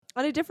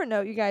On a different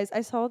note, you guys,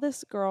 I saw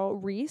this girl,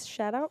 Reese,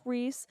 shout out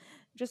Reese,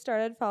 just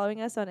started following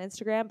us on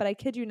Instagram, but I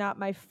kid you not,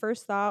 my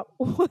first thought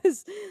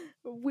was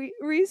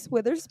Reese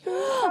Witherspoon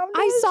found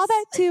I saw us.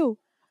 that too.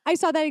 I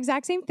saw that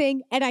exact same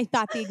thing, and I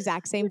thought the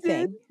exact same You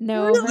did? thing.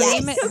 No,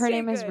 Really? her Okay,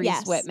 name is good. Reese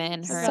Yes. Whitman.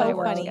 Her So and I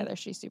work funny. together.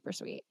 She's super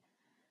sweet.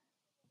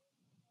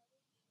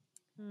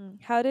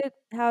 How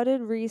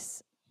did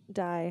Reese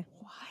die?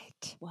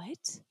 What?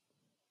 What?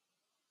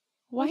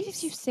 Why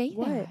did you say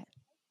What? that?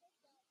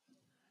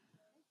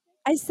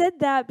 I said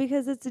that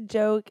because it's a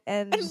joke,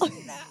 and We're you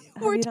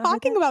not heard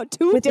talking that? about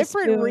two With a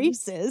different spoon.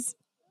 Reese's.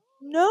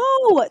 No,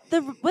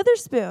 the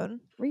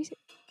Witherspoon. Reese.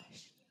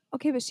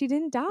 Okay, but she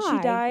didn't die. She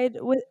died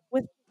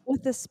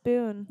with a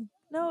spoon.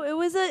 No, it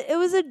was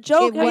a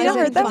joke. It Have you not wasn't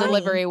heard that The one?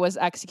 delivery was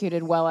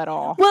executed well at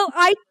all. Well,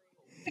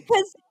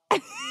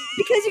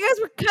 because you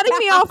guys were cutting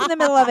me off in the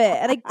middle of it,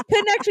 and I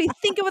couldn't actually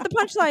think of what the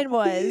punchline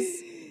was.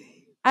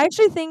 I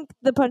actually think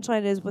the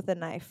punchline is with a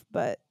knife,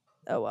 but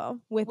oh well.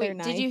 With her Wait,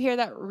 knife. did you hear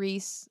that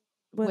Reese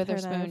With her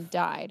Witherspoon knife.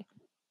 died?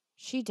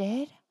 She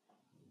did?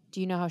 Do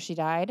you know how she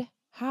died?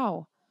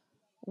 How?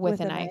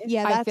 With a knife.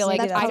 Yeah, I feel like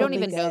that's I don't probably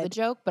even know the good.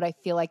 joke, but I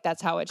feel like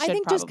that's how it should I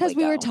think just because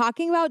probably we were go.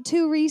 talking about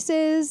two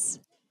Reese's.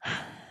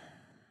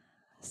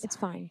 It's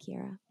fine,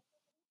 Kiara.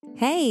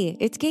 Hey,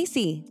 it's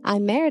Casey,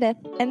 I'm Meredith.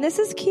 And this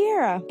is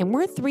Kiara. and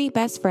we're three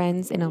best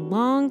friends in a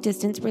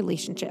long-distance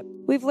relationship.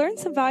 We've learned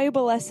some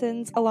valuable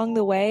lessons along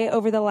the way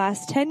over the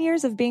last 10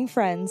 years of being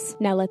friends.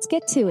 Now let's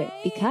get to it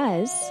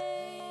because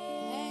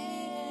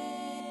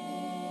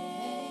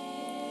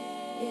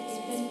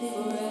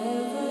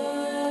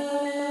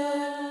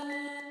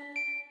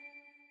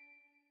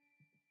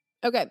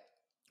Okay.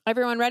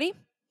 Everyone ready?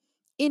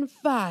 In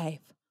 5,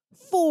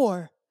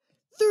 4,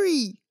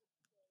 3.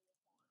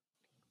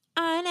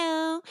 I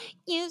know,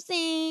 you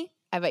see.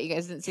 I bet you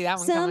guys didn't see that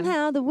one coming.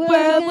 somehow the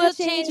world will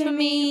change for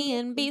me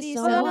and be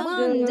so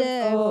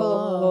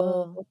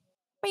wonderful.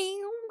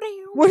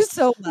 We're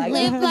so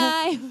Live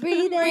life,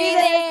 breathe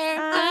air.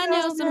 I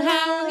know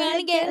somehow we're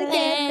gonna get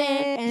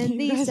there. and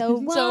be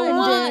so So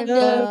wonderful.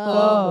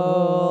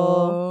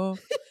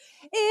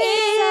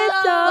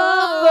 It's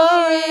all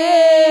for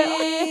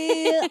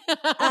real.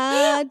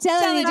 I'm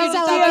telling you just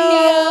how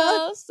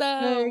I feel.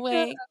 So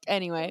wake.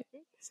 Anyway.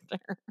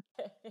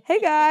 Hey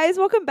guys,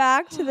 welcome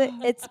back to the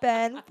It's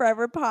Been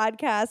Forever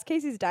podcast.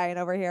 Casey's dying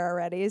over here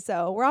already,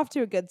 so we're off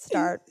to a good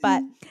start.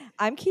 But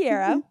I'm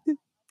Kiara.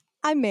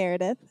 I'm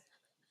Meredith.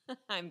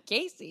 I'm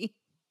Casey.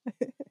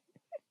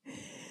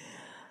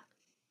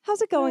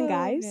 How's it going, Oh,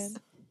 guys? man.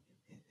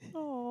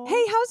 Aw.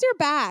 Hey, how's your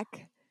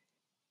back?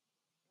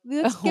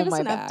 Let's Oh, give us my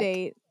an back.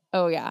 update.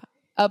 Oh yeah.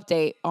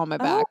 Update on my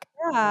back.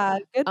 Yeah,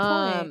 good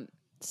point.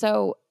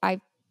 So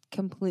I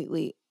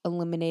completely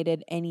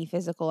eliminated any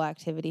physical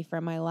activity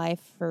from my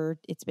life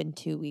it's been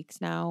 2 weeks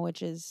now,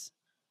 it's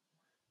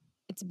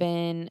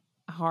been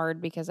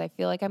hard because I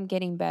feel like I'm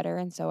getting better,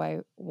 and so I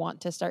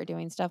want to start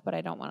doing stuff, but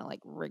I don't want to like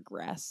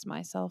regress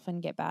myself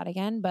and get bad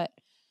again. But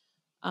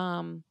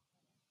I'm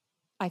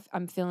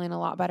feeling a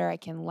lot better. I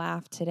can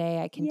laugh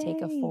today. I can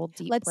take a Yay. full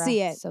deep Let's breath.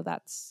 see it. So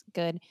that's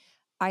good.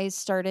 I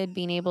started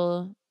being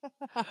able.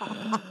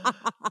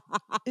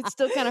 It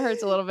still kind of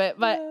hurts a little bit,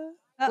 but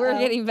we're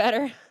getting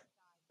better.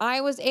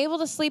 I was able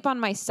to sleep on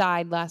my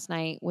side last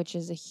night, which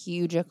is a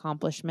huge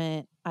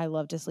accomplishment. I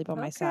love to sleep on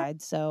my Okay.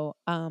 side. So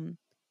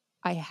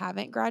I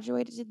haven't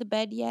graduated to the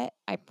bed yet.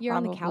 I You're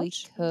on the probably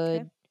couch?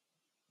 could Okay.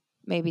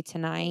 maybe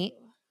tonight.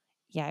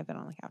 Yeah, I've been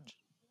on the couch.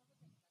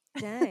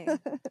 Dang.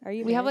 Are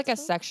you We have married like a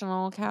still?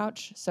 sectional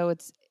couch. So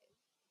it's,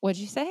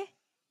 what'd you say?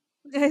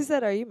 I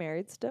said, are you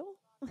married still?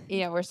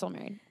 Yeah, we're still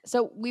married.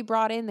 So we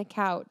brought in the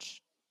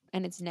couch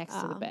and it's next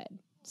to the Ah, bed.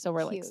 So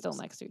we're like cute. still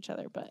next to each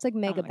other. But It's like I'm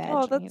on mega the bed.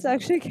 couch Oh, and that's he's on the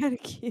actually kind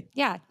of cute.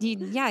 Yeah,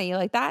 you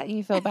like that?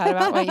 You feel bad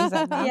about what you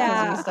said now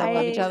because you still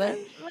love each other?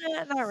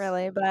 Not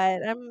really,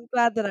 but I'm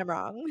glad that I'm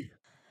wrong.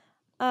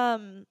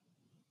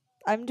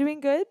 I'm doing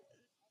good.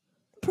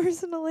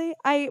 Personally,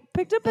 I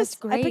picked up That's a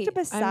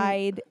great.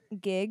 side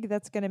gig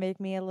that's going to make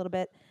me a little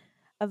bit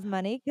of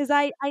money because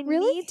I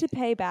Really? need to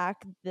pay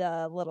back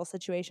the little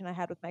situation I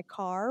had with my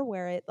car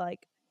where it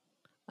like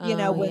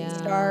Oh, wouldn't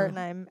start and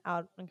I'm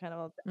out on kind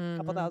of a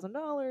couple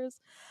 $1,000s.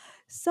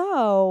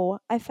 So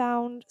I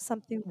found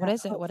something. What that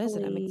is it? What is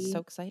it? I'm so hopefully-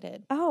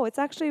 excited. Oh, it's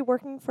actually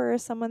working for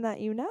someone that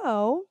you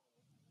know.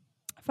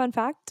 Fun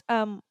fact,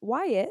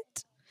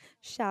 Wyatt.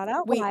 Shout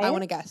out Wait, Wyatt. I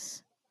want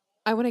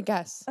to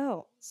guess.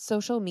 Oh.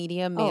 Social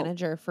media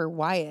manager for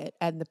Wyatt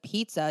and the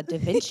pizza Da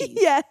Vinci.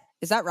 Yeah.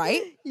 Is that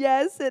right?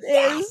 Yes, it is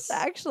Yes!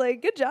 actually.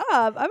 Good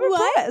job. I'm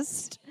What?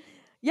 impressed.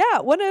 Yeah,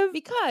 one of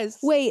Because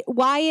Wait,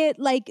 Wyatt,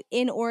 like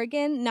in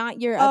Oregon, not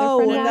your other Oh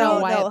friend no, Wyatt?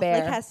 no, Wyatt like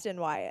Bear. Heston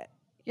Wyatt.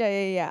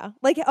 Yeah.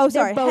 Like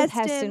sorry, both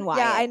Heston. Heston Yeah,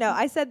 Wyatt. I know.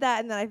 I said that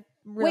and then I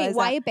Wait, realized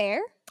Wyatt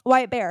Bear?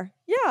 Wyatt Bear.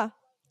 Yeah,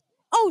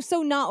 Oh,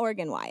 so not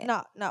Oregon Wyatt.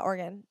 not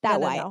Oregon. that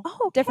No, Wyatt. no. Oh,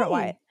 okay. Different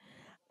Wyatt.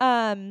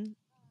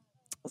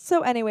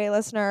 So anyway,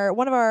 listener,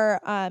 one of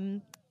our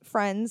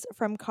friends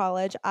from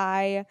college,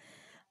 I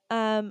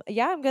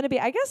Yeah, I'm gonna be.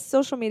 I guess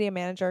social media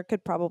manager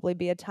could probably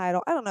be a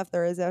title. I don't know if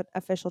there is an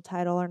official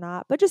title or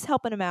not, but just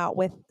helping him out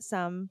with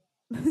some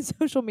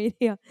social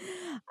media.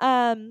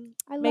 I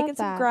love Making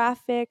some that.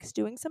 graphics,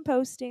 doing some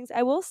postings.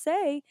 I will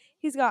say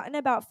he's gotten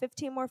about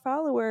 15 more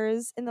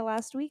followers in the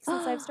last week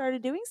since I've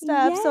started doing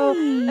stuff. So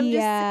I'm just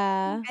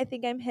saying, I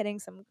think I'm hitting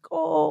some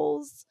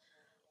goals.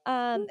 If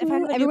I Woohoo.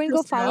 have a new Everyone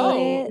go follow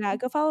personality, it. yeah,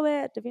 go follow it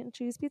at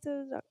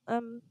DaVinciCheesePizza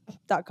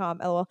 .com.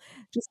 LOL.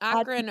 Just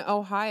add Akron,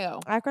 Ohio.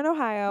 Akron,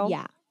 Ohio.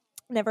 Yeah.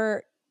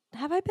 Never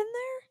have I been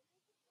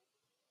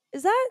there?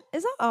 Is that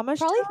Amish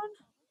Probably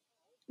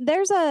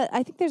town?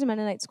 I think there's a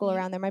Mennonite school Ye-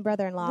 around there. My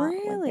brother-in-law went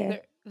Really?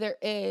 there. There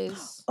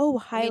is.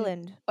 Oh, I mean,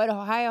 Highland. but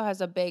Ohio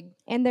has a big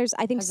And there's,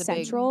 I think Has a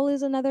big Central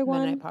is another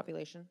Mennonite one.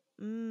 population.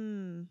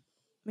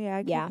 Yeah,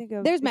 I Yeah. can't think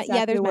of There's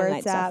exactly there's where Mennonite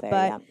it's stuff at, there.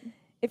 but Yeah.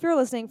 if you're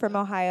listening from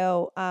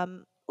Ohio,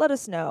 let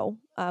us know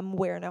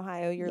where in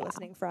Ohio you're Yeah.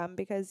 listening from,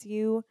 because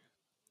you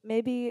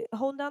may be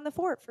holding down the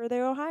fort for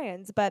the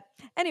Ohioans. But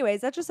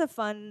anyways, that's just a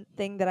fun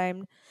thing that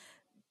I'm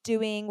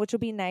doing, which will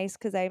be nice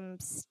because I'm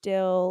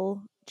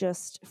still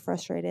just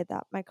frustrated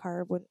that my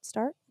car wouldn't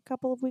start a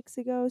couple of weeks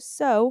ago.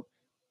 So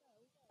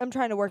I'm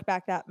trying to work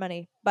back that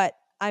money, but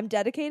I'm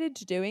dedicated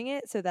to doing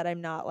it so that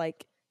I'm not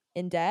like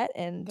in debt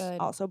and Good.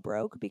 also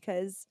broke,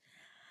 because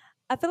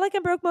I feel like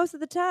I'm broke most of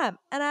the time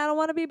and I don't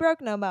want to be broke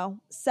no more.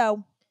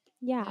 So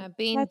Yeah. that's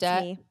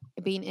me.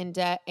 Being in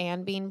debt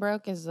and being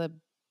broke is a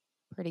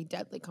pretty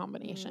deadly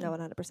combination. No,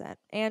 100%.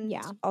 And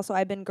Yeah. also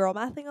I've been girl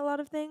mathing a lot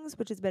of things,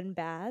 which has been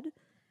bad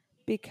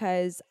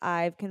because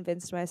I've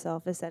convinced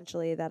myself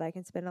essentially that I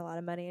can spend a lot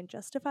of money and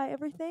justify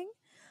everything,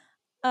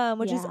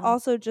 which is Yeah.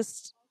 also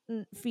just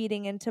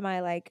feeding into my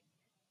like,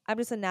 I'm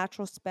just a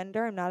natural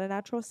spender. I'm not a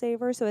natural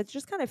saver. So it's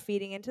just kind of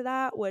feeding into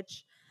that,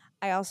 which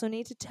I also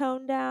need to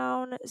tone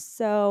down.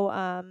 So,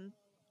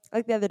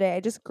 like the other day, I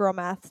just girl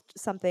mathed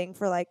something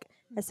for like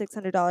a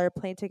 $600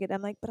 plane ticket.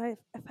 I'm like, but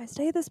if I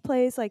stay at this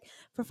place like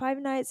for 5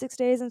 nights, 6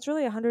 days, and it's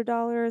really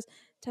 $100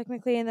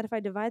 technically, and then if I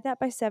divide that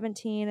by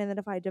 17, and then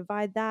if I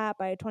divide that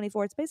by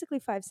 24, it's basically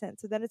 5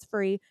 cents. So then it's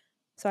free.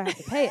 So I have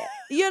to pay it.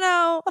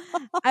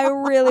 I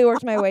really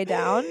worked my way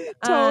down.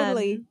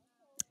 Totally.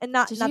 And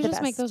not Did not you the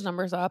just make best. those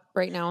numbers up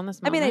right now in this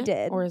I moment? mean, I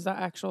did. Or is that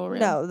actual real?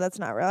 No, that's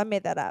not real. I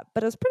made that up,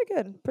 but it was pretty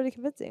good, pretty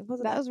convincing,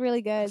 wasn't That it? was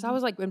really good. 'Cause I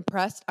was like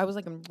impressed. I was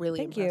like really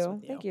Thank impressed you,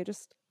 with you. thank you.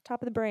 Just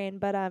top of the brain,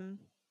 but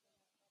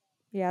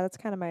yeah, that's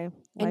kind of my life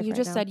And you right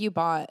just now. said you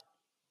bought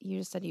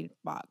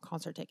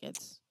concert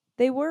tickets.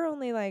 They were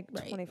only like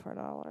Right.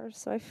 $24,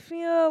 so I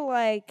feel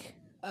like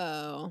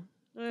Oh,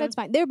 That's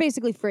fine. They're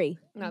basically free.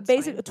 that's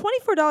basically fine.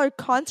 $24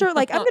 concert.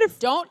 Like I'm gonna,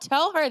 Don't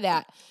tell her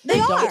that. They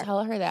Don't are.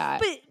 tell her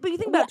that. but you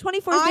think Well, about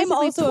 24 is I'm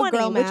basically also a 20,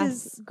 girl which math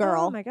is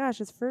girl. Oh my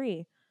gosh, it's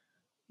free.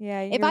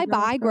 Yeah, If you're I a girl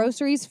buy math girl.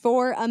 groceries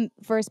for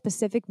a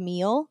specific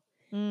meal,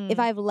 if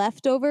I have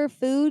leftover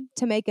food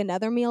to make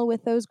another meal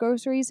with those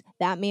groceries,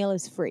 that meal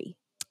is free.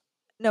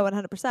 No,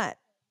 100%.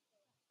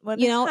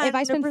 You know, if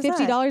I spend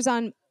 100%.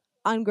 $50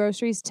 on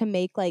groceries to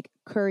make like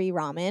curry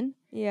ramen,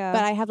 yeah,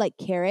 but I have like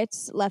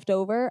carrots left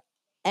over,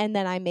 and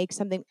then I make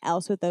something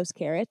else with those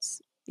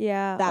carrots,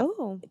 yeah. that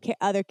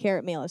other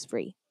carrot meal is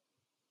free.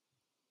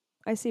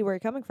 I see where you're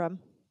coming from.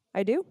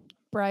 I do.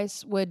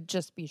 Bryce would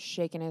just be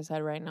shaking his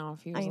head right now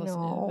if he was I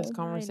listening to this know.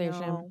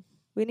 conversation. I know.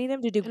 We need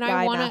him to do And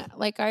guy I want math. to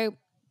like I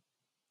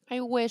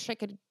wish I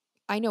could.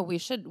 I know we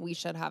should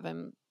have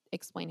him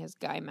explain his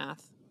guy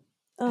math.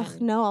 Ugh,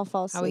 And no, I'll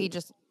fall How asleep.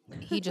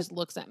 he just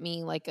looks at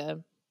me like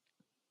a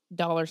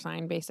dollar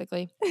sign,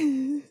 basically.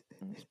 I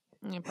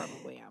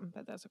probably am,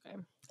 but that's okay.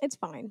 It's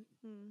fine.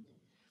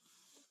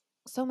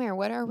 So, Mare,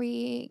 what are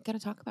we going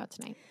to talk about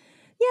tonight?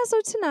 Yeah, so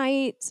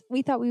tonight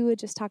we thought we would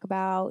just talk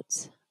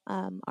about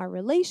our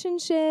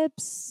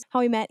relationships, how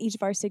we met each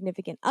of our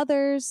significant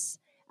others,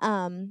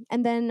 and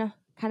then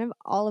kind of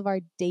all of our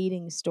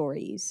dating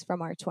stories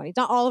from our 20s.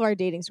 Not all of our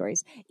dating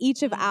stories.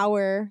 Each of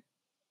our,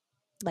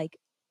 like,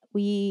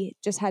 we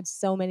just had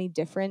so many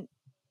different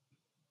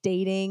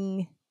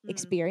dating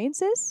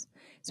experiences.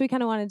 So we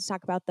kind of wanted to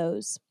talk about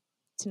those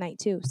tonight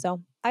too.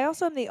 So I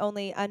also am the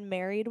only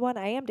unmarried one.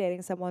 I am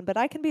dating someone, but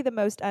I can be the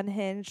most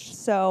unhinged.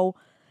 So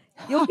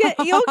you'll get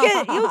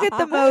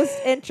the most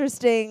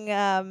interesting.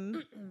 I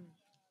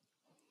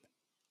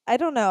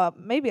don't know.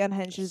 Maybe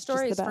unhinged is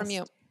Stories just the best. from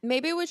you.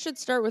 Maybe we should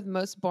start with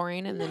most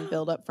boring and then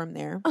build up from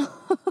there.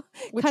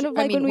 kind of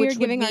like when we were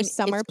giving our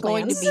summer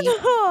plans.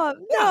 Stop.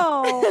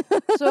 No.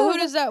 So who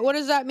does that? What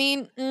does that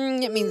mean?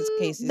 It means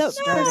Casey's The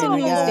starting. person I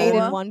who's guess.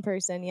 dated one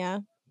person, yeah.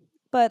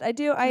 But I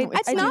do.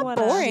 It's I do not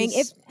wanna, boring.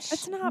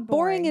 It's not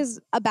Boring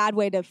is a bad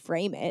way to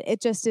frame it.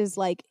 It just is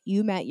like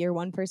you met your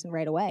one person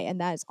right away,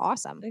 and that is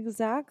awesome.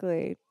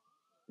 Exactly.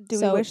 Do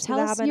so we wish tell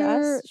that us happened to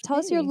us? tell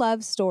us your Maybe.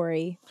 love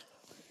story.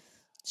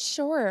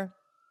 Sure.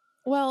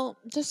 Well,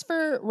 just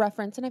for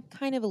reference, and I've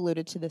kind of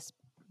alluded to this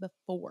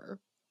before,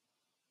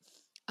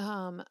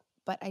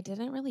 but I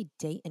didn't really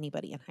date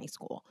anybody in high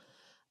school.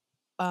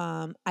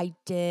 I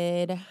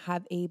did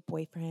have a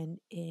boyfriend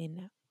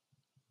in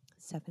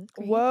 7th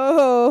grade.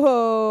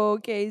 Whoa,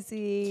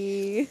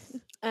 Casey.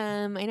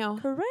 I know.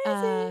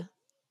 Crazy.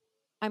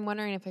 I'm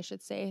wondering if I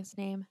should say his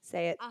name.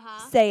 Say it.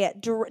 Uh-huh. Say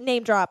it.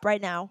 Name drop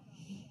right now.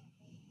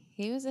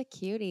 He was a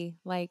cutie.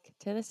 Like,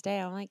 to this day,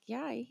 I'm like,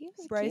 yeah, he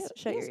was Bryce, cute.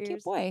 shut He your was a cute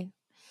ears. boy.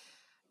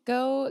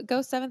 Go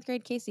 7th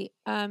grade Casey.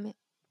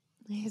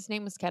 His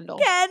name was Kendall.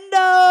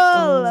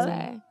 Kendall.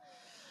 Say.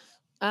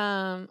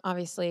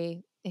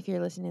 Obviously, if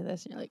you're listening to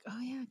this, you're like, oh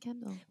yeah,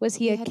 Kendall. Was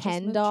he a had just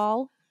Ken moved-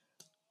 doll?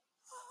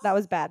 That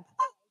was bad.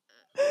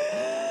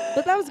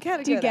 But that was kind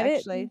of Do you good, get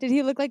actually. it? Did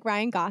he look like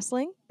Ryan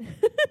Gosling?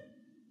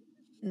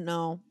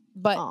 No,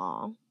 but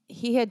Aw.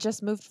 he had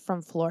just moved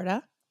from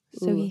Florida,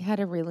 so he Ooh. had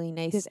a really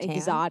nice He's tan.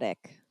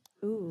 exotic.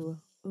 Ooh.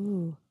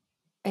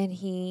 And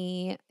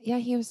he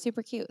was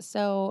super cute.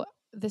 So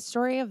the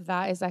story of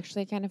that is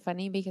actually kind of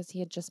funny because he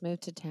had just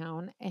moved to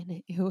town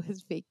and it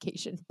was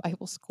vacation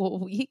Bible school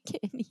week,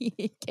 and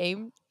he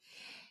came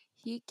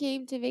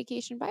to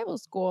vacation Bible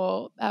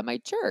school at my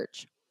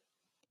church.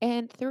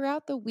 And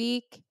throughout the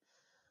week,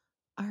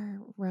 our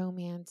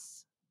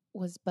romance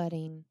was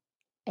budding,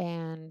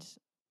 and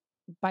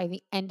by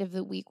the end of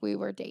the week we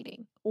were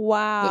dating,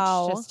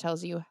 Wow. which just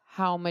tells you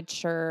how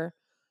mature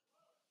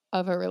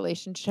of a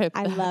relationship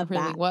I that love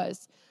really that.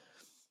 was.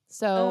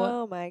 So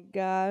Oh my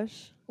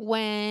gosh.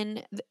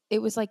 when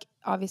it was like,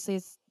 obviously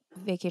it's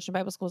vacation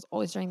Bible school is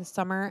always during the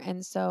summer,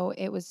 and so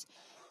it was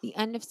the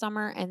end of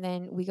summer and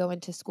then we go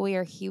into school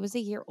year. He was a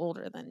year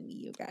older than me,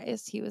 you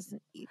guys. He was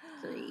in 8th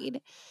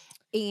grade.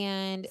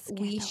 And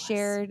we Scandalous.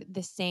 shared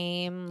the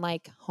same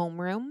like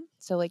homeroom.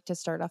 So like to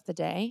start off the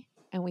day,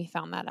 and we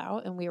found that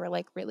out and we were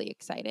like really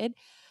excited.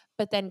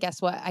 But then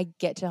guess what? I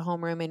get to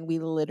homeroom and we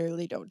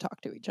literally don't talk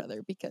to each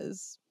other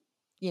because,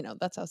 you know,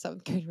 that's how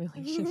 7th grade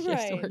relationships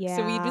Right. work. Yeah,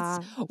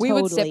 So we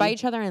would sit by totally.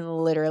 each other and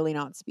literally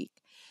not speak.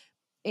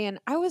 And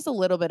I was a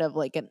little bit of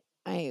like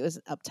I was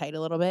uptight a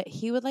little bit.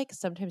 He would like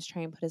sometimes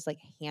try and put his like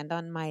hand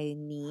on my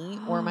knee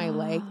or my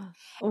leg,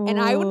 and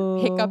I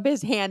would pick up Ooh.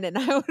 his hand and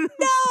I would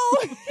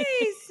No,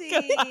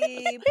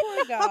 Casey.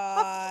 Poor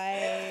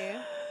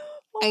guy.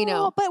 I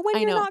know. Oh, but when I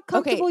you're know. not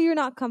comfortable, Okay. you're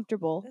not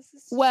comfortable. This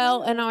is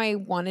Well, and true. I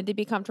wanted to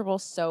be comfortable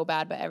so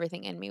bad, but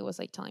everything in me was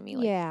like telling me,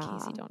 like, Yeah.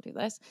 Casey, don't do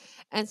this.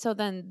 And so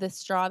then the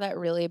straw that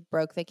really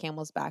broke the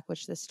camel's back,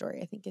 which this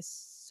story I think is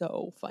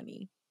so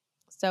funny.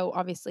 So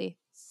obviously,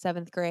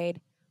 7th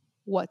grade,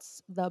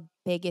 what's the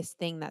biggest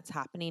thing that's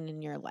happening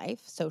in your life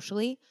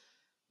socially?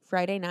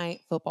 Friday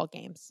night football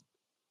games,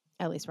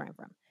 at least where I'm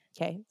from.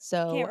 Okay.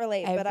 So Can't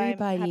relate, but I'm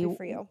everybody, happy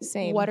for you.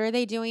 Same. what are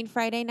they doing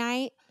Friday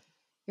night?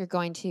 You're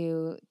going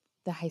to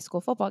the high school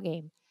football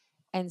game.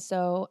 And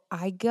so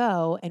I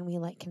go and we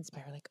like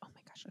conspire, like, oh my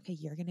gosh, okay,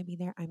 you're going to be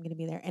there. I'm going to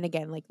be there. And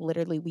again, like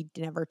literally we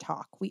never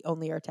talk. We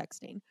only are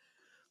texting.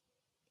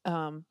 But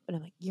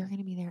I'm like, you're going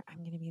to be there. I'm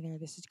going to be there.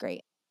 This is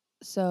great.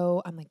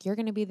 So I'm like, you're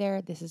going to be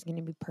there. This is going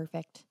to be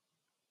perfect.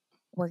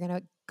 We're going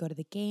to go to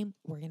the game.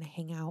 We're going to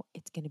hang out.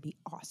 It's going to be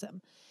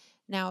awesome.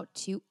 Now,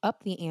 to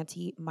up the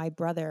ante, my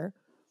brother,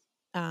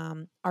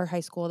 our high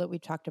school that we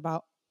talked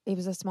about, it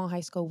was a small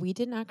high school. We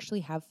didn't actually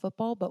have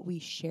football, but we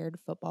shared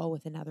football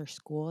with another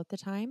school at the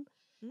time.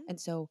 And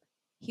so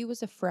he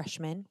was a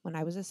freshman when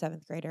I was a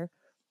 7th grader.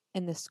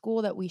 And the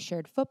school that we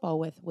shared football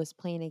with was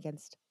playing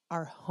against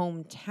our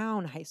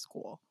hometown high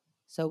school.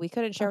 So we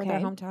couldn't share with our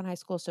Okay. hometown high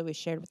school, so we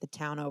shared with the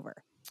town over.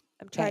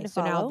 I'm trying Okay, to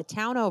so follow. now the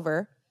town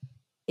over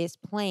is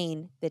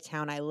playing the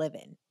town I live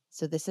in.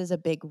 So this is a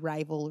big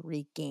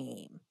rivalry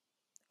game.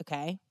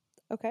 Okay?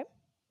 Okay.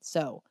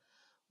 So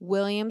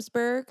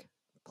Williamsburg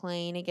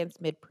playing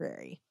against Mid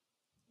Prairie is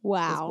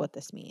Wow. what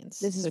this means.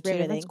 This is so two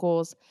riveting. different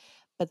schools,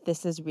 but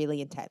this is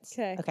really intense.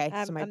 'Kay. Okay. So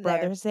I'm my there.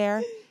 brother's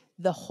there.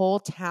 The whole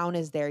town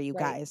is there, you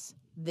Right. guys.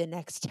 The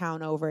next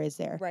town over is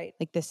there. Right.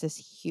 Like this is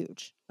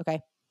huge.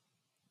 Okay.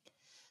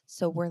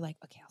 So we're like,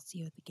 okay, I'll see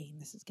you at the game.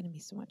 This is going to be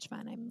so much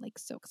fun. I'm like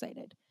so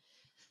excited.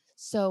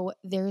 So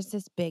there's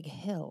this big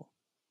hill.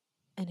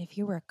 And if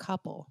you were a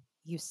couple,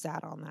 you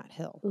sat on that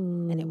hill.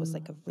 And it was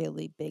like a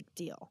really big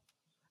deal.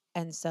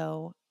 And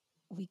so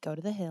we go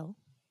to the hill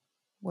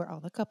where all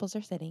the couples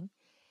are sitting.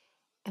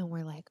 And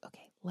we're like,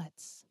 okay,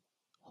 let's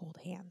hold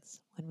hands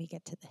when we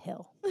get to the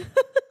hill.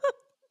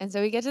 And so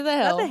we get to the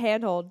Not hill the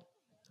handhold.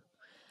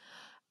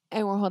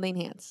 and we're holding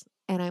hands.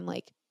 And I'm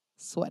like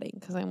sweating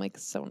because I'm like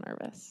so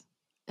nervous.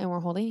 And we're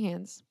holding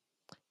hands.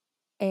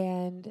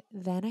 And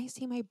then I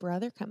see my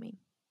brother coming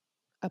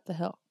up the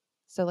hill.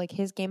 So like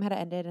his game had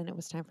ended and it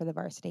was time for the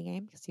varsity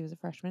game because he was a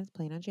freshman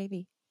playing on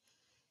JV.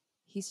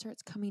 He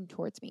starts coming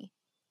towards me.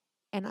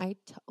 And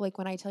like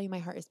when I tell you my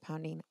heart is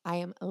pounding, I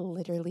am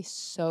literally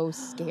so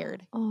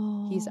scared.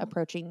 He's Oh.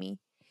 approaching me.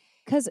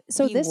 Because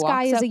so He this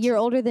guy walks is up a year to-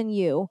 older than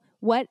you.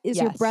 What is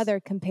your Yes. brother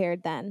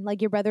compared then?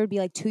 Like your brother would be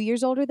like 2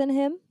 years older than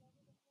him?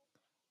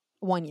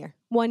 1 year.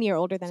 1 year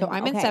older than So him.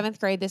 I'm in Okay. 7th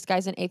grade. This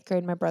guy's in 8th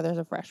grade. My brother's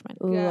a freshman.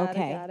 Ooh, Got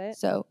okay. it. Got it.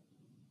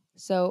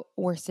 So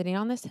we're sitting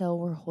on this hill.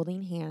 We're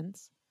holding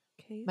hands.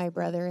 Okay. My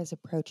brother is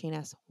approaching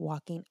us,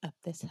 walking up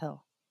this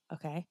hill.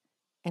 Okay.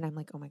 And I'm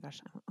like, oh my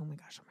gosh, oh my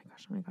gosh, oh my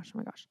gosh, oh my gosh, oh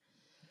my gosh.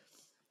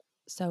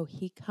 So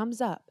he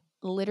comes up,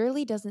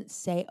 literally doesn't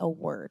say a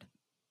word.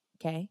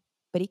 Okay.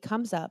 But he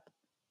comes up.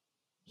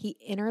 He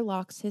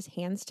interlocks his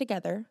hands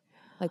together,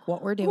 like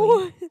what we're doing.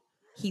 What?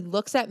 He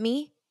looks at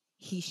me.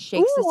 He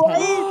shakes his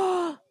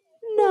head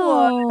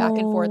No. back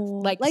and forth,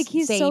 like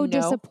he's saying so no.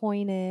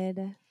 disappointed.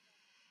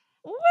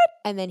 What?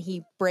 And then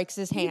he breaks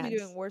his He could hands. be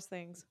doing worse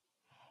things.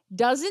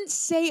 Doesn't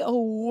say a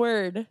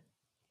word.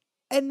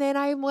 And then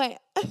I'm like,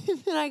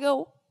 and I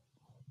go,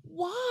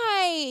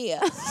 why?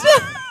 Like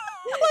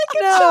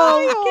a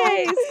child.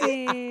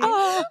 Casey.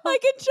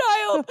 Like a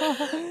child.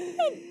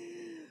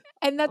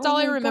 And that's all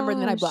I my remember.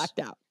 And then I gosh. blacked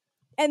out.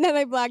 And then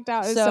I blacked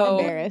out. I was so So-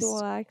 embarrassed.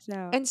 Blacked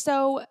out. And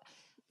so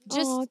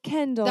just Aw,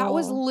 Kendall. that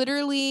was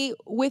literally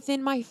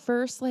within my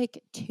first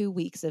like 2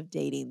 weeks of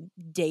dating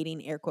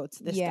air quotes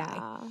this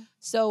guy.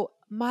 So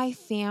my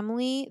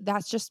family,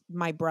 that's just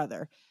my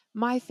brother.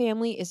 My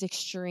family is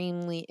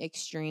extremely,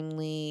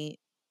 extremely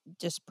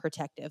just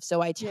protective.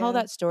 So I tell Yeah.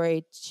 that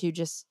story to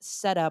just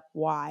set up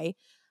why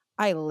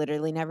I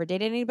literally never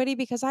dated anybody,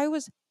 because I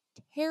was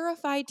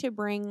terrified to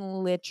bring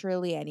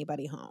literally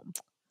anybody home.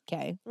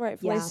 Okay.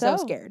 Rightfully Yeah. So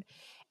scared.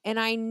 And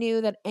I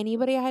knew that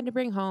anybody I had to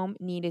bring home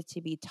needed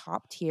to be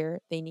top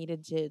tier. They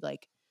needed to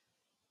like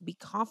be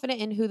confident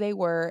in who they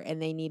were,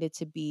 and they needed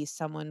to be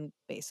someone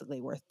basically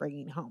worth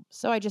bringing home.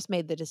 So I just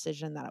made the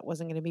decision that it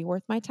wasn't going to be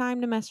worth my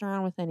time to mess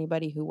around with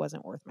anybody who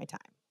wasn't worth my time.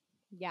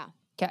 Yeah.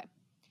 Okay.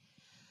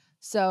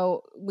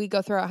 So we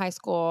go throughout high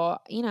school,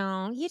 you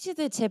know, you do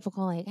the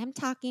typical, like, I'm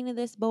talking to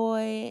this boy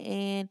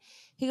and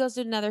he goes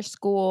to another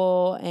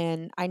school,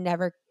 and I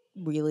never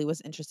really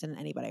was interested in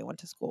anybody I went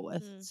to school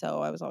with. So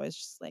I was always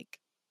just like,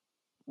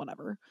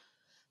 whatever.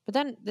 But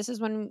then this is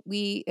when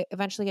we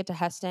eventually get to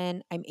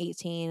Heston. I'm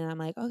 18 and I'm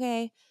like,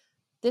 okay,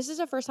 this is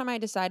the first time I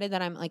decided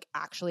that I'm like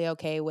actually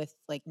okay with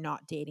like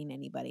not dating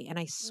anybody. And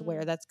I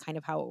swear that's kind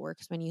of how it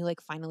works when you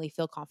like finally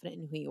feel confident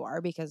in who you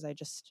are, because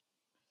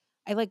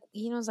I like,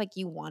 you know, it's like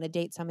you want to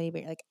date somebody,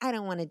 but you're like, I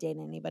don't want to date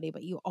anybody,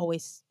 but you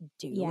always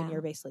do. Yeah. And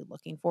you're basically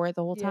looking for it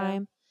the whole Yeah.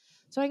 time.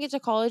 So I get to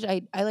college.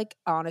 I like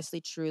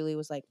honestly, truly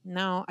was like,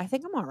 no, I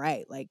think I'm all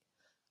right. Like,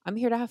 I'm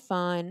here to have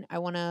fun. I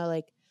want to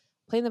like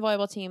play in the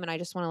volleyball team, and I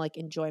just want to like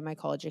enjoy my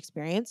college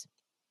experience.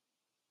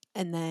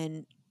 And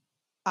then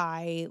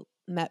I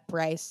met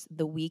Bryce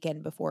the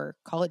weekend before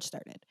college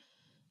started,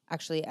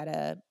 actually at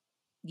a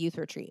youth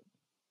retreat.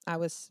 I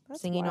was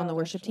That's singing on the wild,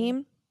 worship actually.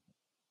 team.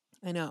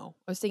 I know.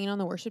 I was singing on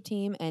the worship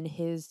team, and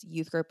his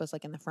youth group was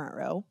like in the front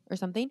row or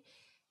something,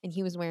 and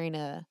he was wearing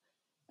a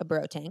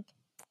bro tank.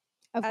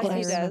 Of As course.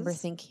 And he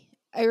does.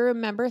 I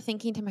remember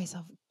thinking to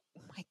myself,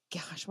 oh my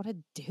gosh, what a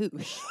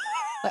douche.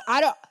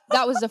 Like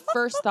that was the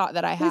first thought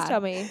that I Please had.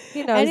 tell me.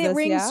 He knows And it this,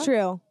 rings yeah?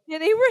 true.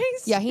 And he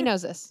rings Yeah, he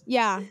knows this.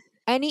 Yeah.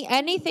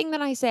 Anything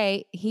that I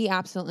say, he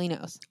absolutely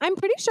knows. I'm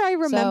pretty sure I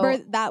remember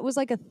So- that was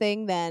like a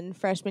thing then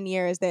freshman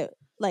year, is that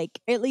like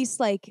at least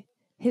like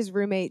his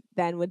roommate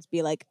then would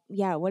be like,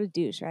 yeah, what a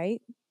douche,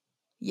 right?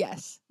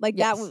 Yes. Like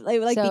yes. that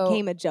like So-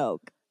 became a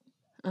joke.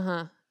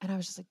 Uh-huh. And I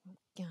was just like,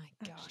 oh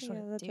my gosh, Actually,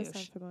 what yeah, a that does sound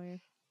douche.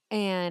 familiar.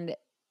 And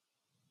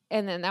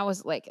then that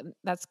was like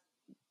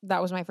that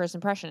was my first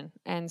impression.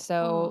 And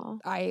so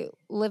Aw. I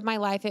lived my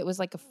life. It was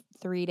like a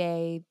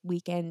 3-day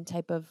weekend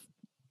type of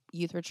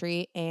youth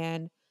retreat,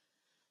 and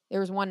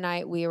there was one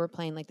night we were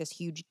playing like this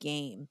huge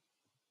game.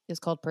 It's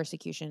called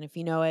Persecution. If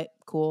you know it,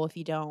 cool. If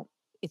you don't,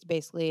 it's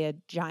basically a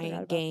giant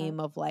about game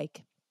of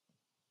like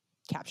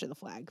capture the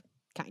flag,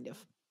 kind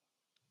of.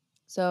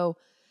 So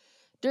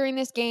during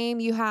this game,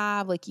 you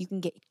have like you can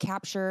get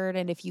captured,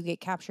 and if you get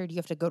captured, you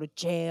have to go to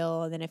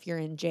jail. And then if you're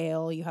in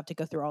jail, you have to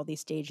go through all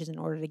these stages in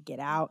order to get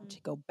out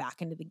to go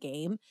back into the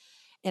game.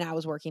 And I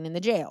was working in the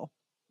jail,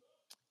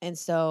 and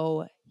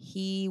so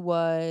he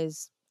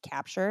was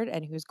captured,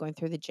 and he was going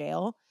through the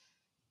jail,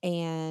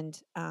 and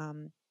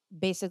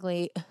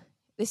basically,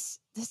 this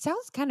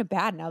sounds kind of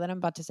bad now that I'm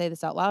about to say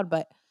this out loud,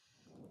 but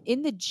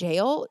in the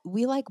jail,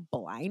 we like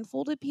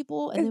blindfolded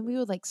people, and then we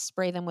would like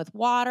spray them with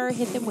water,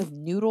 hit them with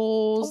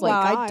noodles. Oh,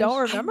 wow, I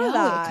don't gosh. remember I know,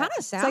 that. It kind of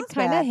It's sounds like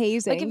kind of bad.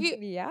 hazing. Like if you,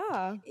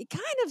 Yeah. it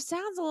kind of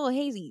sounds a little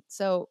hazy.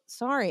 So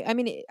sorry. I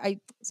mean, it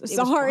was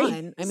sorry.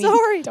 fun. I mean,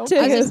 Sorry. Don't to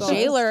take as it a so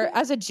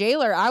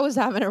jailer, I was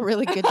having a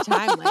really good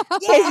time. Like,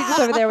 Casey's just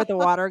over there with the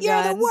water You're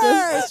the guns,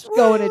 just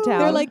going to worst. town.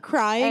 They're like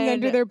crying And-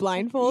 under their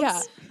blindfolds.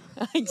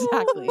 Yeah,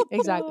 exactly,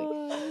 exactly.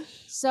 Gosh.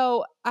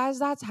 So as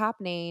that's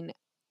happening,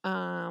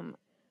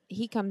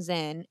 he comes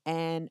in,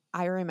 and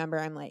I remember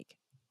I'm like,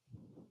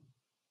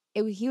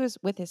 he was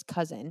with his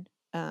cousin,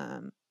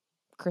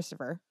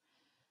 Christopher,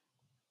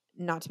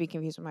 not to be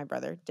confused with my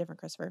brother, different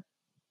Christopher.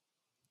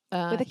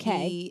 With a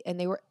K. And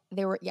they were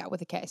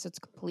with a K, so it's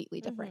completely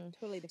different.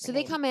 Totally different. So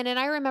they come in, and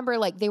I remember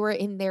like they were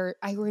in there.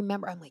 I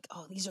remember I'm like,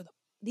 oh, these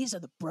are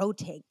the bro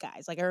tank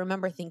guys. Like I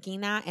remember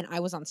thinking that, and I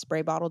was on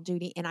spray bottle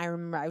duty, and I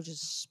remember I was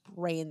just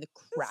spraying the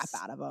crap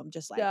out of them,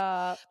 just like.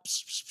 Stop.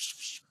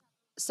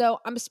 So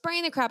I'm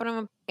spraying the crap out of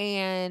them,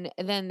 and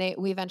then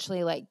we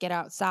eventually like get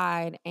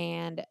outside,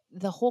 and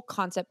the whole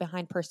concept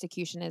behind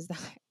persecution is that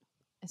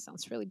it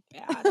sounds really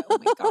bad. Oh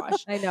my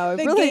gosh. I know.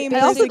 The Really, game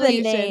and also the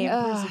persecution. name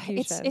Ugh,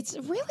 persecution. it's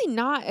really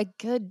not a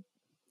good.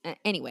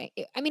 Anyway,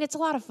 I mean, it's a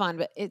lot of fun,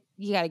 but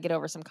you got to get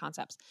over some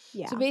concepts.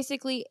 Yeah. So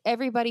basically,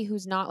 everybody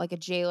who's not like a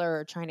jailer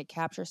or trying to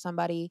capture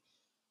somebody,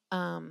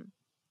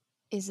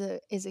 is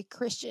a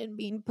Christian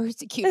being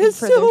persecuted It's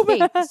for so their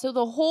faith. bad. So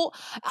the whole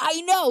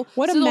I know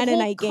What a so the whole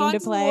Mennonite game to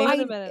play. What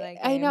a Mennonite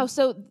I know.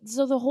 game.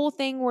 So the whole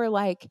thing were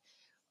like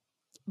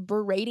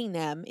berating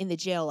them in the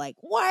jail, like,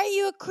 why are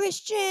you a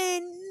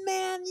Christian?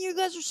 Man, you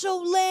guys are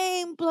so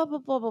lame, blah, blah,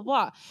 blah, blah,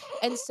 blah.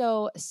 And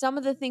so some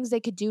of the things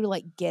they could do to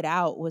like get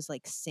out was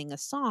like sing a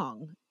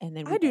song. And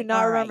then I we'd do be like,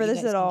 not "All right, remember you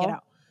this guys at can get all.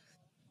 out."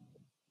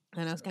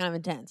 And it was kind of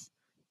intense.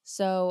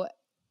 So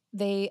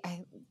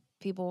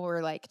people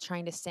were like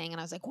trying to sing, and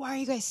I was like, why are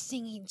you guys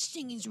singing?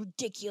 Singing's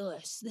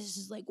ridiculous. This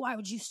is like, why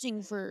would you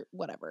sing for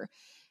whatever?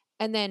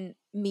 And then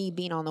me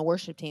being on the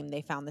worship team,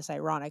 they found this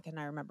ironic. And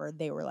I remember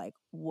they were like,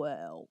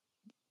 well,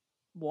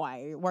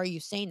 why are you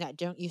saying that?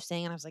 Don't you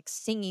sing? And I was like,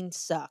 singing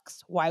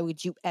sucks. Why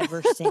would you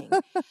ever sing?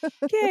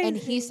 And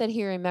he Casey. said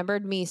he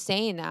remembered me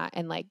saying that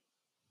and like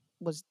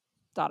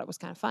thought it was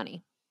kind of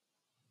funny.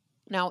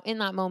 Now, in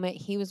that moment,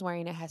 he was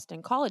wearing a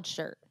Heston College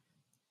shirt.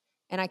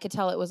 And I could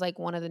tell it was like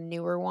one of the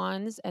newer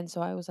ones. And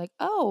so I was like,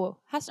 oh,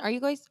 Heston, are you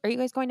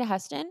guys going to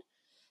Heston? And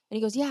he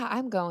goes, yeah,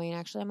 I'm going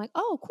actually. I'm like,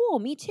 oh, cool.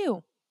 Me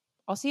too.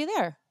 I'll see you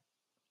there.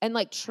 And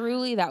like,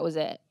 truly, that was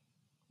it.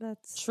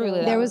 That's Truly, so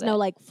that There was was no it.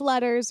 like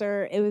flutters,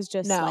 or it was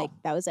just No. like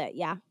that was it.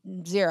 Yeah,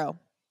 Zero.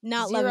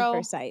 not Zero love at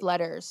first sight.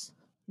 flutters.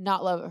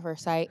 Not love at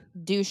first sight.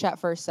 Douche at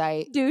first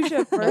sight. douche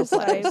at No first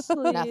sight, flutters.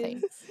 please.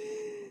 Nothing.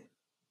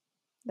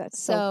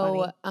 That's so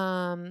So,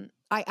 funny.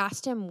 I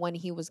asked him when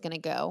he was going to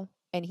go,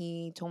 and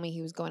he told me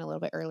he was going a little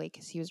bit early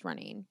because he was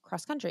running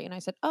cross country. And I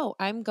said, oh,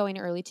 I'm going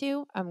early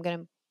too. I'm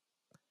going to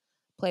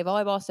play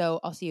volleyball, so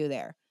I'll see you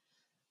there.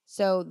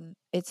 So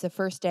it's the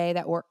first day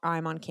that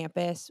I'm on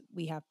campus.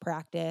 We have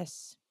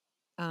practice,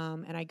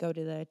 and I go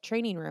to the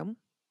training room,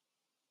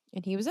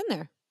 and he was in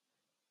there.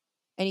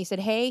 And he said,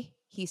 hey,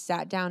 he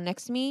sat down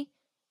next to me,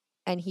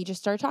 and he just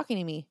started talking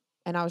to me.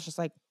 And I was just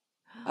like,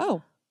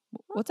 oh,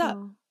 what's up?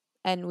 Oh.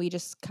 And we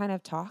just kind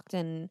of talked,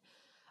 and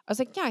I was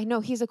like, yeah, I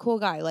know he's a cool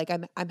guy. Like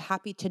I'm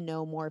happy to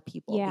know more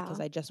people Yeah. because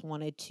I just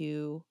wanted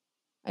to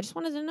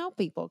know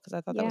people because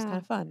I thought that was Yeah.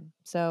 kind of fun.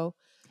 So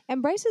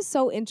And Bryce is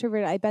so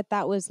introverted. I bet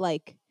that was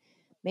like,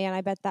 man,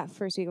 I bet that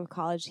first week of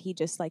college, he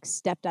just like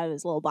stepped out of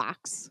his little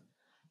box.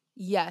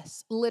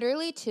 yes,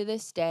 literally to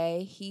this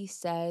day, he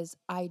says,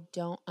 I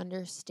don't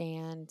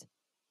understand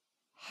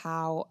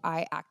how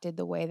I acted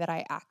the way that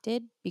I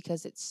acted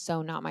because it's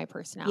so not my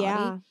personality.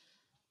 Yeah.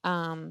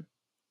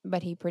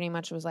 But he pretty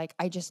much was like,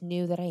 I just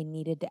knew that I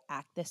needed to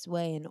act this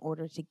way in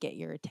order to get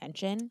your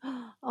attention.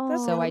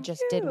 Oh, So I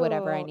just did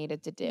whatever I cute.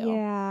 needed to do.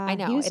 Yeah. I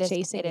know. He was it is,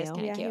 chasing it is you.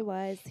 kind Yeah, of he cute.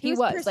 was. He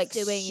was like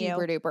pursuing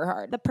super you. duper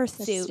hard. The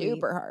pursuit.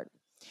 Super hard.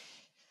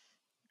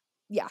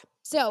 Yeah.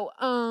 So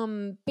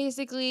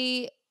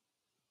basically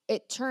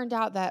it turned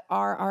out that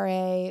our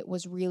RA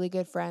was really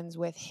good friends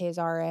with his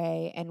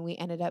RA, and we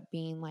ended up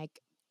being like,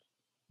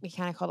 we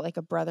kind of called it like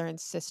a brother and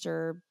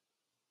sister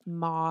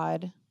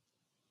mod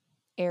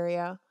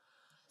area.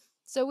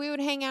 So we would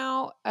hang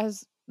out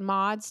as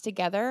mods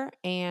together,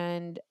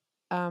 and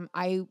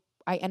I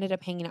ended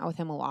up hanging out with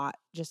him a lot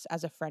just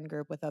as a friend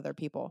group with other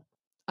people.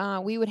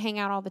 We would hang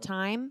out all the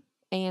time,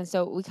 and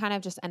so we kind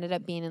of just ended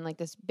up being in like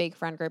this big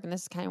friend group. And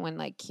this is kind of when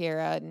like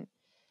Kiara and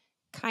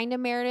kind of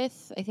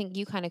Meredith, I think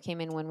you kind of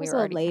came in when It we was were a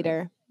already little kind of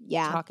later.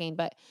 Yeah. talking,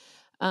 but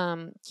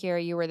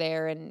Kiara, you were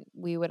there, and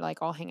we would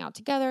like all hang out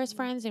together as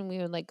friends, and we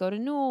would like go to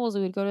Newell's.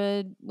 We would go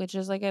to, which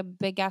is like a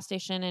big gas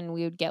station, and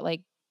we would get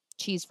like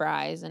cheese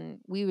fries, and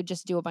we would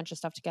just do a bunch of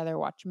stuff together,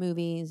 watch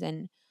movies.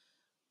 And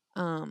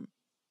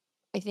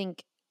I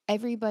think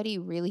everybody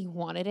really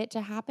wanted it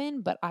to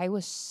happen, but I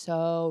was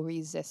so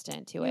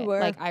resistant to You it. were.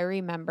 Like, I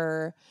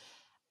remember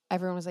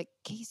everyone was like,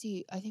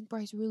 Casey, I think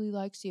Bryce really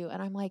likes you.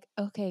 And I'm like,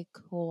 okay,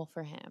 cool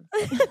for him.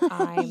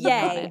 I'm not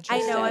Yay. I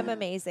know I'm interested.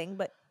 amazing,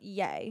 but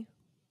yay.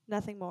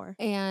 Nothing more.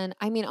 And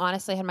I mean,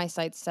 honestly, I had my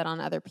sights set on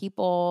other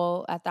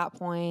people at that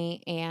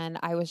point, and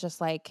I was just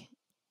like,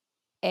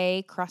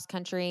 cross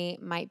country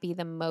might be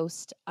the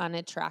most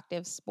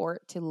unattractive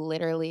sport to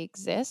literally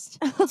exist.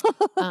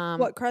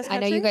 What, cross I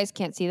know you country? guys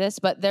can't see this,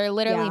 but they're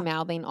literally Yeah.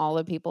 mouthing all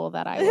the people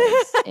that I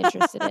was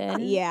interested in.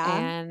 Yeah.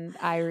 And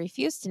I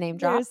refuse to name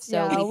drop. There's- So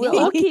yeah, leave me we'll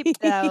alone. keep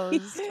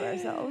those to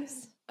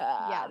ourselves.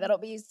 Yeah, that'll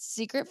be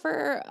secret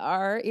for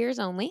our ears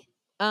only.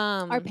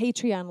 Our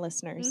Patreon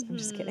listeners. I'm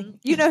just kidding. Mhm.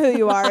 You know who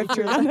you are if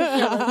you're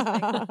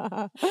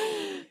listening.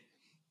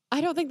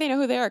 I don't think they know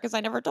who they are because I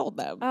never told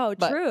them. Oh,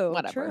 But true.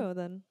 whatever. True.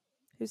 Then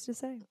who's to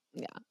say?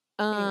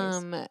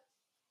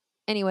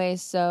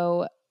 Anyways,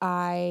 so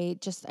I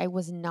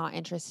was not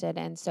interested,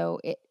 and so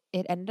it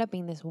ended up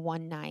being this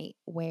one night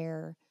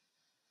where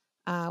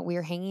we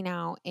were hanging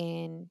out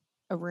in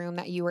a room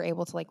that you were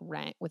able to like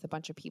rent with a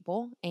bunch of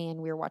people,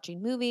 and we were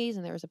watching movies,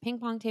 and there was a ping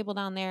pong table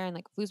down there and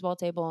like a foosball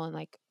table and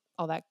like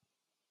all that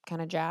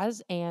kind of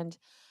jazz. And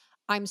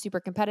I'm super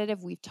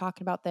competitive. We've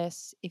talked about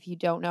this. If you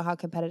don't know how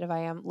competitive I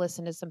am,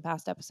 listen to some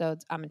past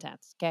episodes. I'm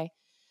intense. Okay.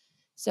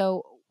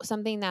 So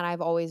something that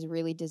I've always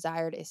really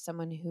desired is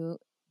someone who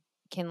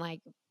can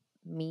like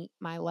meet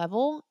my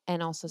level,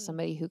 and also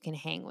somebody who can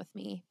hang with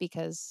me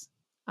because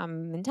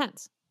I'm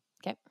intense.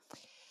 Okay.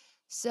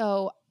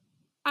 So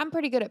I'm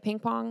pretty good at ping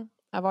pong.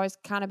 I've always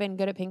kind of been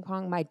good at ping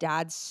pong. My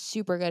dad's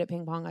super good at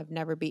ping pong. I've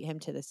never beat him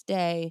to this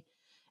day.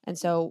 And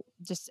so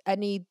just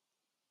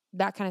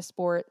that kind of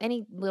sport,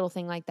 any little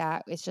thing like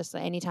that, it's just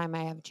like anytime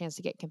I have a chance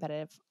to get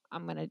competitive,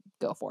 I'm going to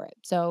go for it.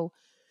 So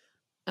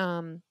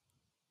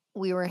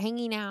we were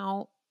hanging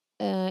out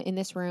in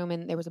this room,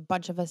 and there was a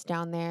bunch of us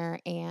down there,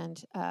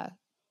 and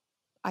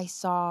I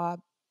saw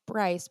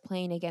Bryce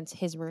playing against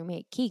his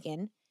roommate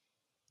Keegan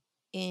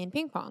in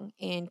ping pong.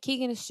 And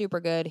Keegan is super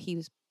good.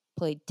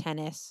 Played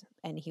tennis,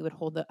 and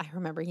I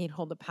remember he'd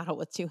hold the paddle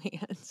with two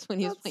hands when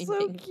he was That's playing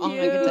so ping pong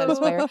like a tennis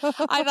player.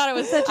 I thought it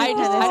was Such a I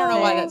tennis don't know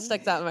why thing. that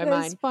sticks out in my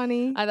That's mind.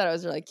 funny. I thought it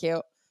was really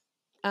cute.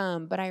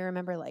 But I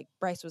remember like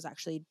Bryce was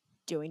actually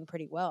doing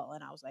pretty well,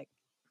 and I was like,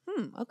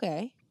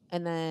 okay.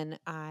 And then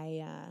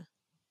I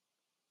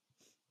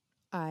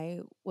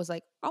was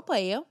like, I'll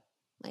play you.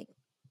 Like,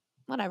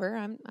 whatever.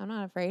 I'm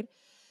not afraid.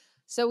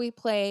 So we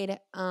played,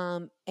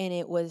 and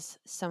it was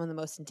some of the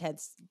most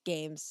intense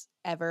games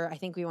ever. I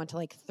think we went to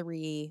like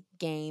 3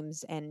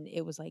 games, and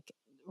it was like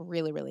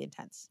really, really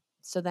intense.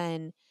 So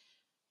then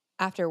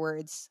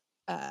afterwards,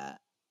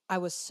 I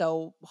was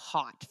so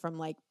hot from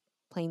like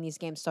playing these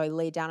games. So I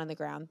laid down on the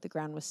ground. The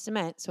ground was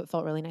cement, so it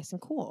felt really nice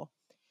and cool.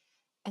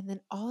 And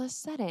then all of a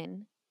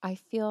sudden, I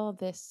feel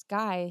this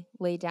guy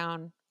lay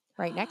down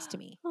right next to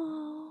me.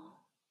 Oh.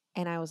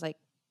 And I was like,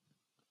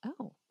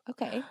 oh,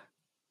 okay.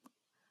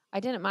 I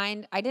didn't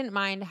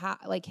mind how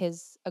like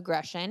his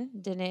aggression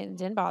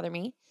didn't bother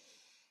me.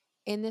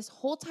 And this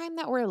whole time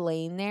that we're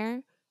laying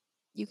there,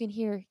 you can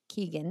hear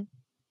Keegan,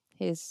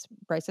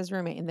 Bryce's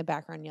roommate, in the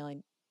background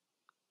yelling,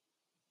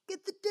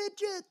 "Get the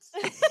digits!"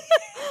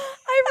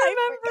 I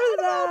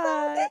remember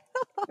that.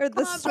 Or the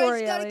Come on, story,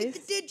 Bryce, at gotta get the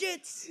least.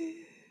 digits.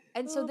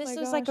 And so Oh this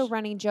my was like a gosh.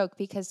 running joke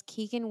because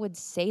Keegan would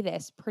say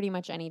this pretty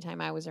much anytime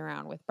I was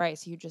around with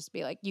Bryce. He'd just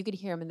be like, you could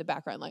hear him in the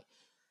background, like,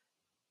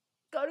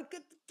 gotta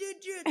get the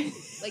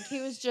digits. Like he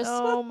was just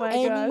Oh my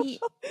any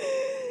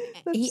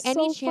That's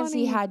any so chance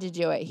funny. he had to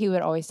do it, he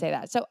would always say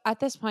that. So at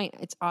this point,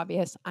 it's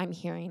obvious I'm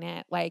hearing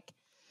it. Like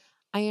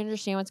I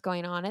understand what's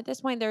going on. At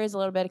this point, there is a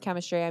little bit of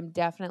chemistry. I'm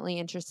definitely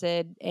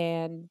interested,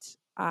 and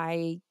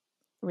I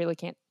really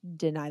can't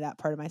deny that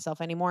part of myself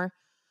anymore.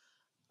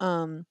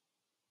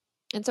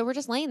 And so we're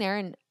just laying there,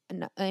 and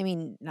I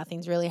mean,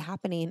 nothing's really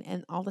happening.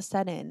 And all of a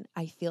sudden,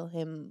 I feel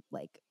him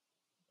like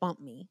bump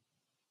me,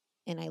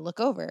 and I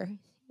look over,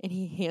 and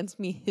he hands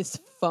me his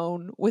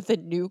phone with a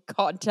new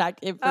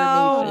contact information.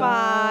 Oh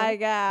my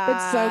gosh.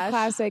 That's so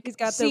classic. He's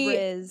got See, the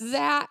Riz.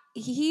 that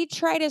he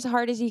tried as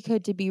hard as he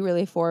could to be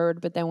really forward,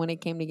 but then when it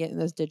came to getting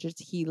those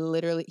digits, he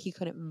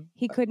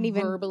couldn't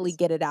even verbally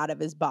get it out of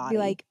his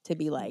body to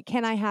be like,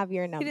 can I have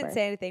your He number? didn't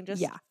say anything,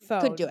 just Yeah, phone.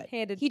 couldn't do it.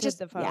 Handed He to just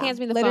the phone. hands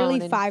me the Literally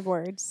phone. 5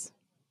 words.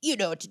 You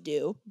know what to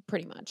do,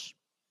 pretty much.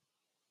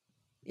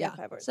 Yeah,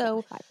 5 words.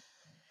 So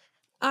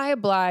I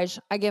oblige.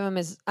 I give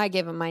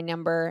him my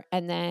number,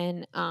 and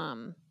then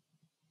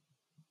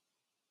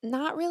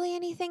not really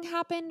anything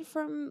happened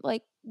from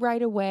like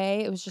right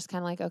away. It was just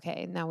kind of like,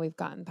 okay, now we've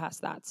gotten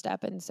past that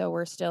step, and so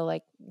we're still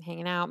like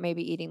hanging out,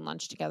 maybe eating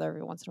lunch together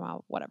every once in a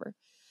while, whatever.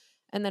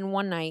 And then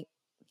one night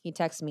he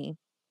texts me.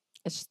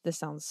 This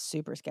sounds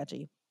super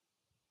sketchy,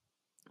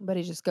 but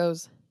he just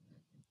goes,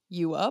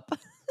 "You up?"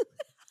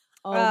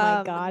 Oh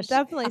my gosh.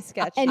 Definitely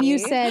sketchy. And you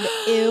said,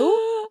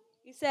 ew?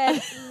 You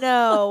said,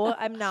 no,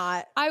 I'm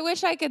not. I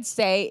wish I could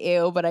say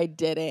ew, but I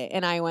didn't.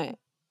 And I went,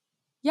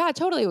 yeah,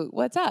 totally.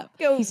 What's up?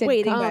 Go He said,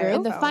 waiting come by through. your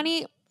And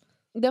phone.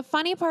 the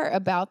funny part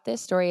about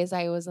this story is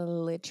I was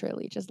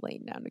literally just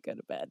laying down to go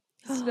to bed.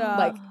 Stop.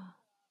 Like,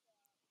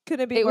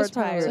 couldn't be it more was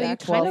tired. probably So you like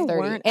kinda 12:30,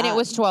 weren't and it up.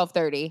 was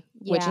 12:30,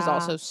 which is Yeah.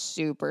 also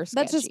super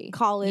sketchy. That's just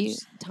college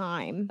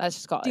time. That's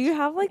just college. Do you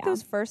have like Yeah.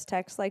 those first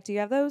texts? Like, do you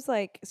have those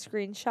like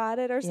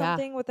screenshotted or Yeah.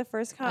 something with the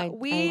first I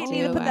we need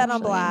to do, put that on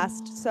actually.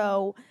 blast.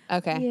 So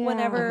Okay. Yeah.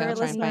 whenever Okay, I'll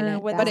try and find listener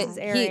it. when But this is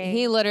airing,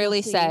 he literally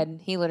you'll see.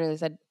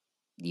 said,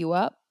 "You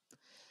up?"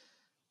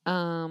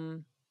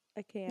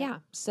 I can't. Yeah.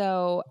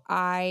 So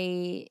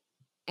I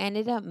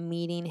ended up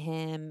meeting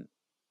him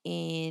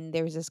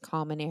there was this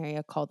common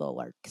area called the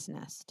Lark's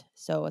Nest.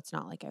 So it's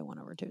not like I went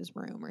over to his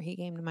room or he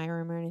came to my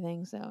room or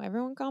anything. So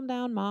everyone calm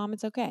down, Mom.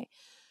 It's okay.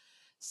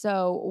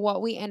 So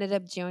what we ended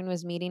up doing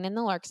was meeting in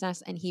the Lark's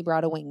Nest, and he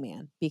brought a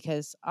wingman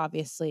because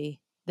obviously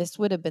this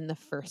would have been the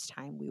first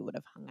time we would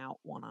have hung out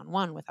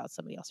one-on-one without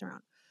somebody else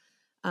around.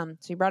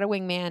 So he brought a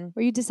wingman.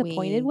 Were you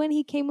disappointed when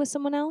he came with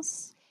someone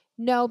else?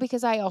 No,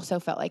 because I also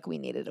felt like we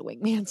needed a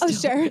wingman still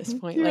sure. at this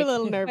point. You're a like,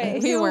 little nervous.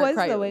 Wait, we who weren't was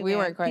quite the we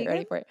weren't wingman? quite ready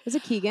Keegan? for it. Was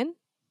it Keegan?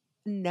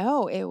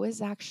 No, it was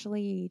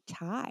actually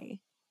Ty.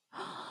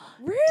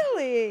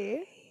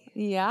 Really?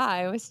 Yeah,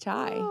 it was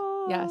Ty.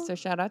 Yeah, so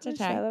shout out to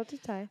Ty. Shout out to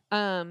Ty.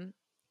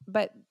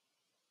 But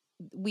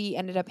we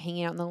ended up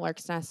hanging out in the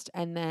Lark's Nest,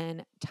 and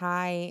then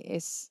Ty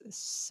is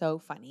so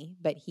funny,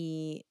 but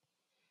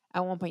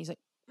at one point he's like,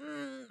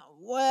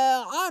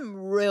 well, I'm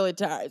really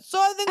tired, so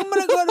I think I'm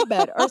gonna go to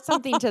bed, or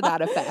something to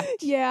that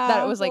effect. Yeah.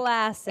 That was like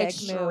classic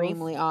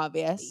extremely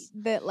obvious.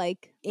 That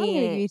like, I'm going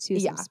to give you two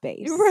yeah. some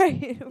space. move.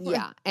 Right.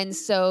 Yeah, and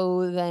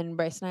so then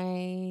Bryce and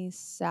I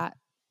sat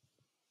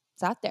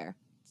there.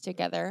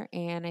 together,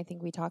 and I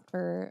think we talked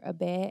for a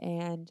bit,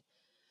 and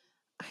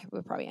I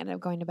would probably end up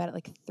going to bed at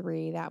like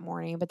 3 that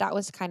morning. But that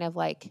was kind of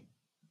like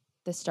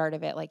the start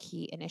of it. Like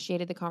he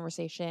initiated the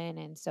conversation,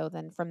 and so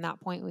then from that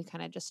point we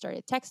kind of just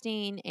started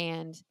texting,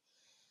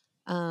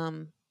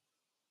 um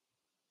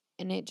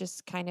and it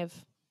just kind of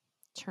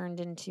turned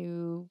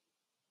into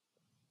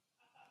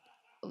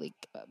like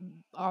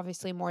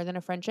obviously more than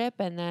a friendship,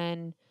 and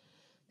then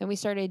we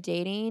started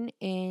dating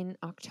in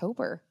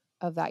October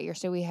of that year.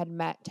 So we had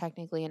met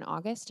technically in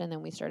August, and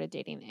then we started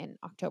dating in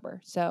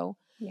October. So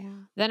Yeah.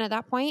 then at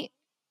that point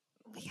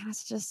we kind of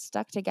just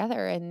stuck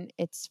together. And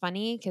it's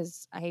funny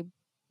because I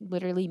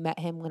literally met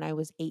him when I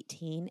was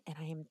 18 and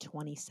I am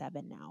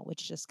 27 now,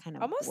 which just kind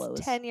of Almost blows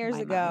 10 years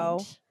my ago.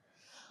 mind.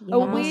 Yeah. A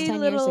Almost wee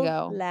 10 years little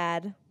ago.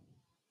 lad.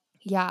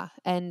 Yeah.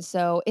 And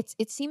so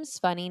it seems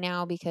funny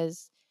now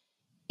because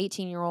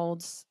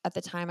 18-year-olds at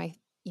the time, I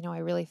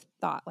really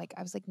thought, like,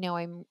 I was like, no,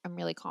 I'm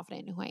really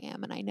confident in who I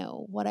am, and I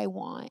know what I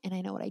want and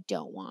I know what I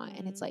don't want.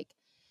 And it's like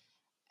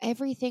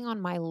everything on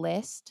my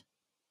list,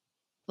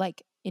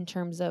 like in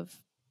terms of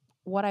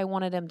what I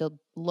wanted them to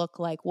look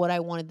like, what I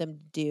wanted them to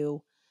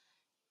do,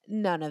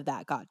 none of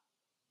that got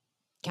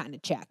kind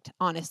of checked,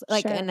 honestly.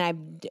 Like, Sure.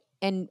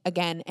 and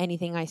again,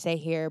 anything I say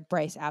here,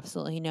 Bryce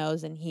absolutely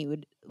knows, and he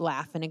would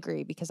laugh and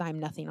agree because I'm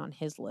nothing on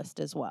his list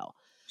as well.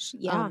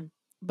 Yeah.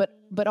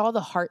 But all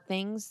the heart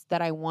things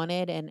that I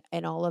wanted,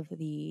 and all of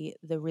the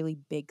really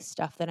big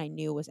stuff that I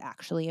knew was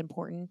actually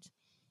important,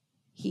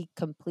 he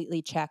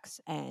completely checks.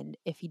 And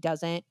if he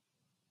doesn't,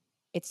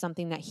 it's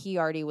something that he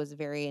already was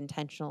very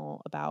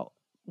intentional about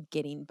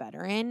getting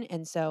better in.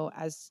 And so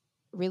as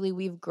really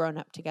we've grown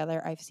up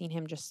together, I've seen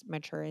him just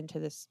mature into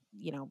this,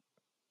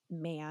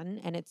 man,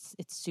 and it's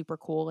super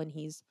cool. And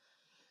he's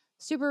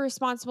super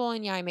responsible.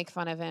 And yeah, I make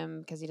fun of him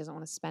because he doesn't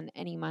want to spend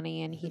any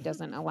money, and he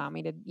doesn't allow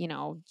me to,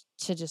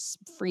 to just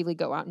freely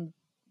go out and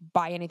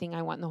buy anything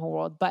I want in the whole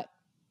world. But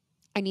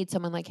I need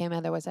someone like him.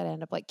 Otherwise I'd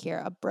end up like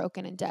Kiara,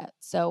 broken in debt.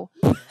 So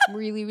I'm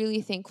really,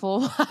 really thankful.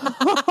 Not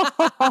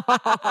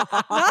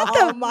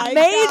the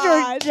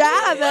major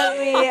jab at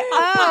me.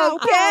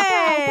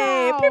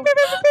 Okay. Pow, pow,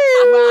 pow.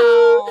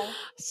 Wow.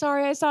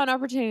 Sorry, I saw an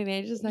opportunity.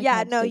 I just Yeah,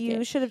 had to no, take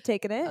you it. should have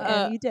taken it,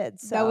 and you did.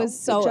 So That was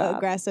good so job.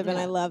 aggressive, and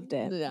I Yeah. loved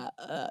it.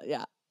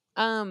 Yeah.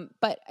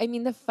 But I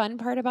mean, the fun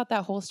part about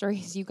that whole story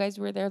is you guys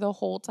were there the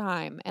whole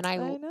time, and I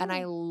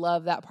know.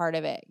 love that part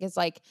of it. Because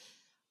like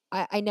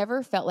I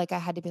never felt like I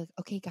had to be like,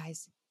 okay,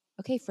 guys,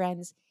 okay,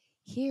 friends,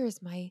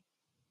 here's my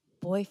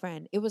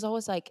boyfriend. It was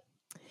always like,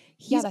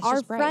 He's that's our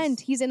just Bryce. friend.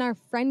 He's in our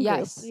friend group.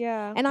 Yes.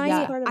 Yeah. And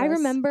Yeah. I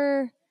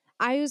remember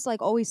I was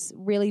like always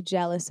really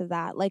jealous of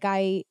that. Like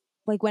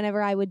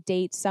whenever I would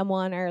date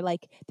someone, or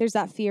like there's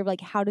that fear of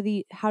like how does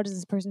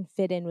this person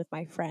fit in with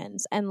my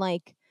friends? And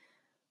like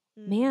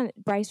man,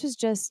 Bryce was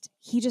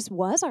he just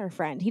was our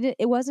friend.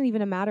 It wasn't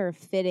even a matter of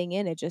fitting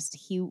in. It just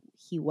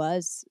he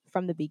was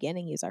from the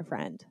beginning. He's our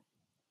friend.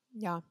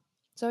 Yeah.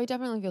 So I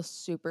definitely feel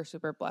super,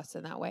 super blessed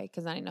in that way,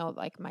 because I know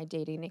like my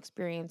dating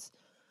experience,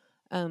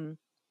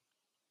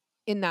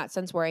 in that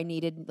sense where I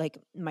needed like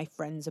my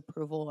friends'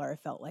 approval, or I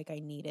felt like I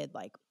needed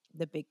like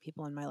the big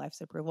people in my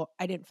life's approval.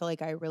 I didn't feel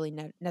like I really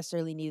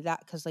necessarily needed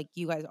that, because like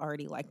you guys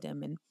already liked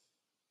him, and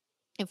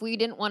if we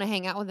didn't want to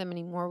hang out with him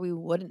anymore, we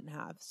wouldn't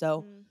have.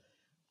 So,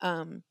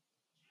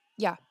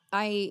 yeah,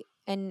 I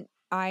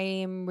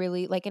am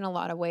really like, in a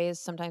lot of ways,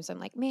 sometimes I'm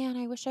like, man,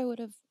 I wish I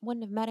wouldn't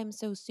have met him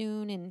so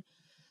soon and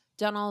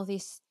done all of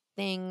these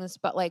things.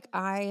 But like,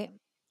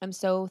 I'm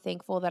so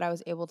thankful that I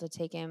was able to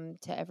take him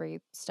to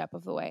every step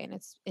of the way, and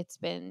it's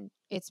been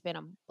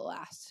a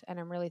blast, and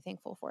I'm really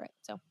thankful for it.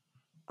 So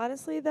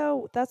Honestly,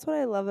 though, that's what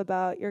I love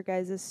about your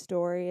guys'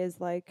 story,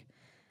 is like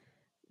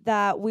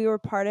that we were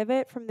part of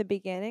it from the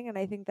beginning, and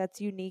I think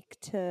that's unique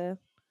to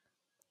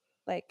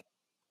like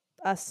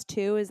us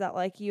too, is that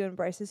like you and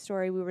Bryce's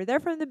story, we were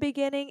there from the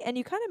beginning, and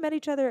you kind of met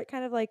each other at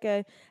kind of like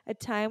a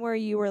time where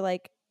you were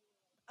like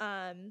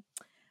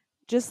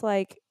just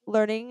like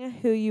learning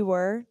who you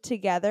were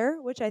together,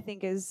 which I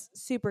think is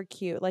super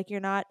cute. Like you're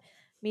not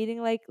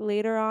meeting like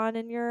later on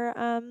in your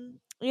in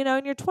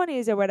your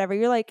 20s or whatever.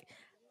 You're like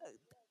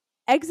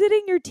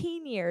exiting your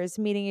teen years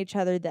meeting each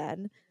other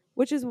then,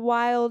 which is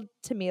wild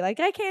to me. Like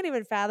I can't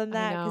even fathom I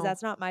that, because know.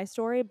 that's not my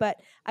story, but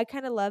I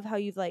kind of love how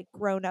you've like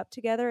grown up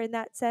together in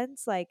that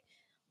sense. Like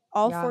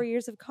all Yeah. 4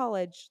 years of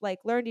college, like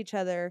learned each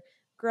other,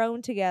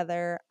 grown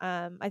together.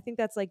 I think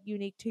that's like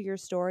unique to your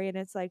story, and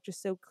it's like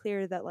just so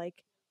clear that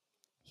like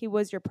he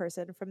was your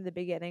person from the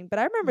beginning. But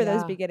I remember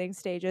those Yeah. beginning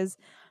stages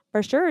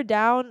for sure,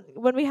 down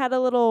when we had a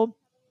little,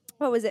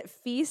 what was it,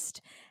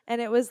 feast, and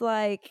it was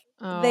like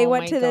they Oh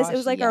went my to this, it gosh,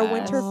 was like our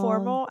winter yes.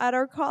 formal at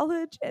our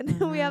college, and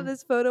we have Mhm.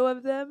 this photo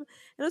of them, and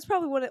it was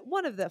probably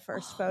one of the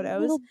first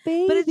photos, Little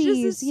but it just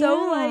is babies,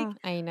 so like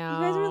yeah. I know. you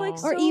guys are like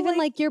Or so even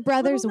like your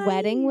brother's little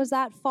wedding was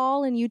naive. that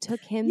fall, and you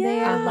took him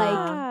there. Like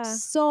Yeah.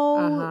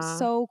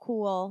 so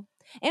cool.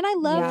 And I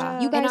loved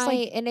Yeah. you guys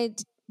And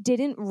it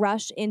didn't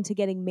rush into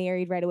getting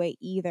married right away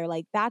either.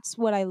 Like that's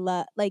what I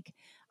love. Like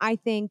I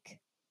think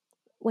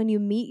when you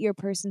meet your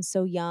person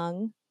so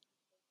young,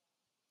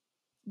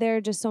 there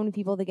are just so many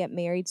people that get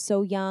married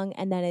so young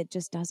and then it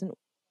just doesn't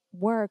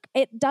work.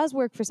 It does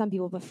work for some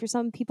people, but for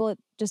some people it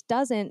just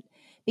doesn't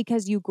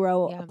because you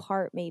grow Yeah.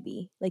 apart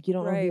maybe. Like you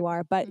don't know who Right. you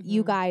are, but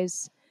you Mhm.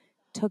 guys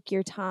took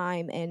your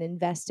time and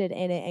invested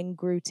in it and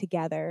grew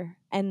together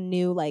and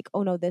knew like,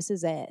 oh no, this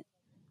is it.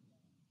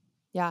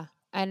 Yeah.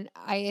 And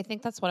I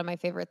think that's one of my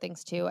favorite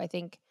things too. I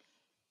think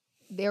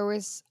there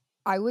was,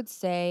 I would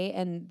say,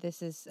 and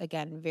this is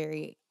again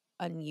very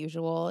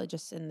unusual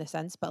just in the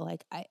sense, but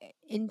like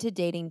into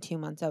dating 2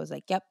 months, I was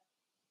like, yep,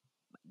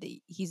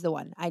 he's the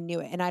one. I knew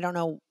it. And I don't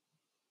know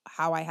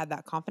how I had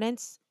that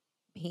confidence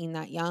being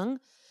that young,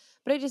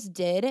 but I just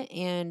did.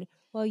 And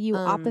Well, you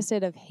Um,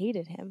 opposite of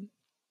hated him.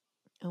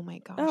 oh my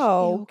gosh.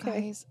 Oh, Ew,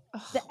 okay. guys.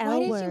 Ugh, The why L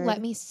did you let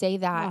word. me say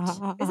that? Is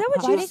that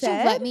what Why you did said?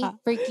 you let me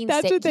freaking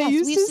That's say what they yes,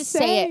 used we to used to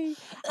say it.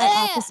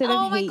 I opposite of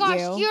Oh my hate gosh,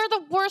 you. you're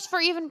the worst for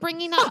even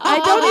bringing that up. I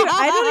don't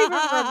even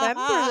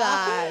remember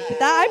that. But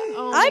that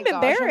Oh my I'm gosh,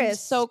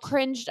 embarrassed. I'm so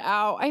cringed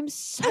out. I'm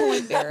so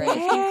embarrassed.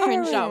 I'm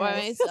cringed out by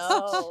Embarrassed.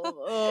 myself.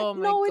 Oh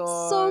my No,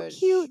 gosh. it's so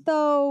cute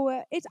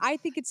though. I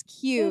think it's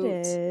cute.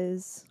 It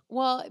is.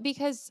 Well,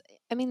 because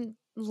I mean,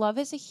 love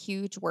is a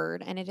huge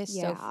word and it is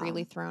so Yeah.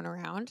 freely thrown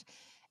around.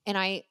 And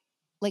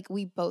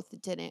we both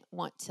didn't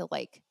want to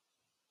like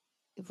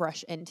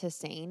rush into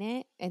saying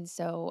it. And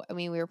so, I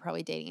mean, we were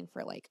probably dating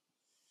for like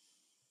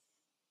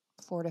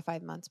 4 to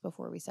 5 months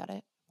before we said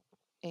it.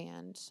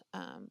 And,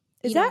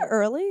 Is you that know,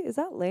 early? Is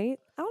that late?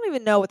 I don't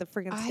even know what the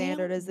freaking I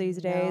standard don't is these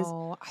days.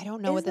 know. I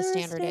don't know Is what the there a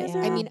standard is. I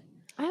standard? mean,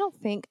 I don't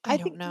think. I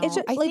think don't it's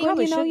know. just, I like think when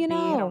probably you know, shouldn't you be.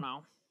 know. I don't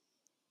know.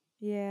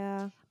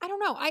 Yeah. I don't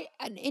know.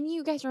 And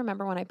you guys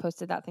remember when I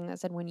posted that thing that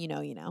said, when you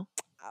know, you know?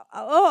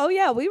 Oh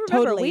yeah, we remember.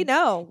 Totally. We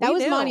know. That We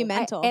was knew.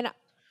 monumental. And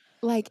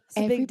like It's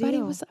a big everybody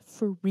deal. was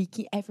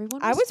freaking,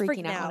 everyone I was was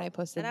freaking out when I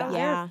posted and I was that.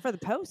 there Yeah. for the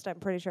post. I'm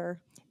pretty sure.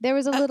 There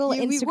was a little We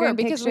were, Instagram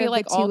because picture we of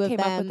like the two all of came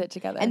them, up with it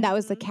together. and that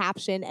was the Mhm.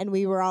 caption, and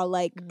we were all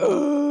like,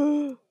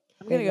 Mhm.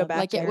 I'm gonna go back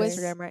Like to it your was-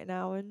 Instagram right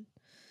now and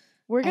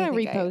we're gonna I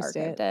think repost I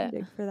it. archived it.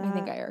 dig for that. I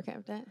think I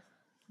archived it.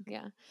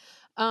 Yeah.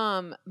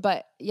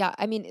 But yeah,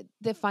 I mean,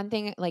 the fun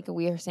thing, like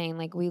we were saying,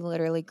 like we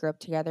literally grew up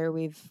together.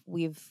 We've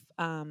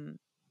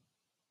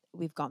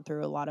gone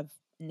through a lot of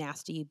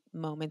nasty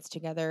moments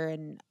together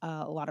and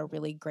a lot of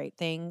really great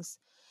things.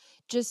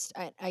 Just,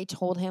 I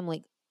told him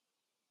like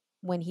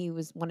when he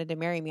wanted to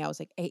marry me, I was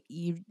like, hey,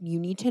 you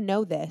need to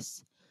know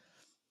this.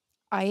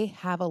 I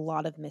have a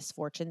lot of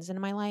misfortunes in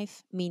my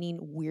life, meaning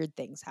weird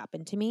things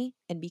happen to me.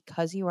 And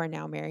because you are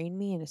now marrying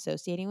me and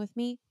associating with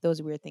me, those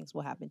weird things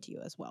will happen to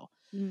you as well.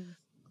 Mm.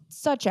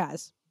 Such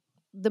as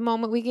the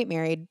moment we get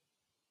married,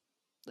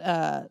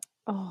 the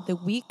Oh,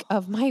 week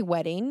of my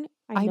wedding,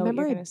 I know what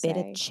remember you're I gonna bit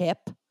say. a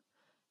chip.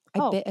 I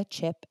Oh. bit a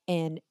chip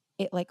and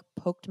it like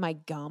poked my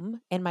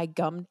gum and my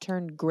gum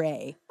turned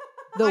gray.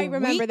 The I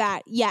remember week-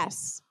 that.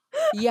 Yes.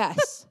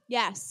 Yes.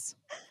 Yes.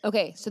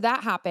 Okay, so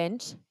that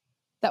happened.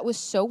 That was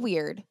so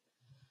weird.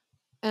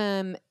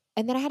 And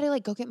then I had to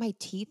like go get my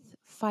teeth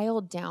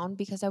filed down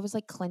because I was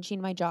like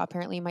clenching my jaw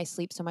apparently in my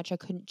sleep so much I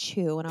couldn't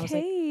chew. And I was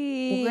like,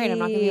 well, great, I'm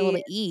not gonna be able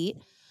to eat.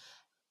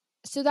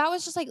 So that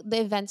was just like the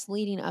events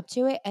leading up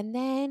to it. And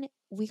then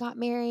we got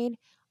married.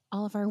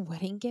 All of our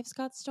wedding gifts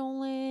got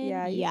stolen.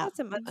 Yeah, you Yeah. had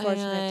some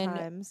unfortunate And-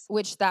 times.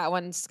 Which that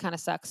one's kind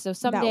of sucks. So one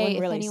someday, if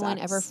really anyone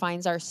ever sucks.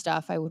 finds our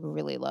stuff, I would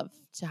really love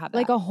to have that.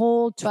 Like a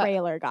whole But-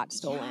 trailer got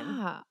stolen.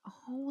 Yeah, a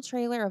whole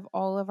trailer of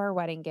all of our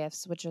wedding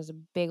gifts, which was a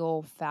big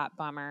old fat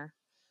bummer.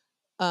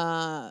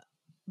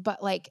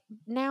 But like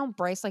now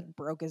Bryce like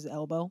broke his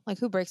elbow. Like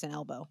who breaks an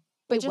elbow?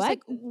 But Wait, just what?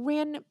 like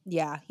random,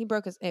 yeah, he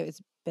broke his.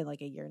 It's been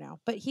like a year now,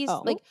 but he's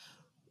Oh. like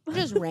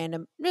just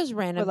random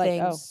Or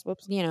like, oh, things,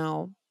 whoops. you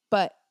know.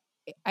 But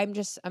I'm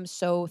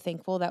so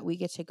thankful that we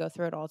get to go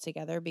through it all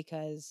together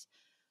because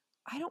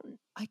I don't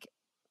like.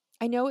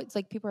 I know it's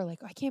like people are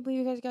like, I can't believe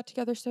you guys got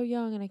together so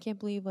young, and I can't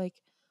believe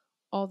like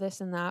all this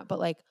and that. But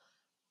like,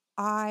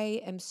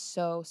 I am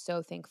so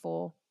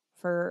thankful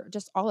for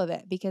just all of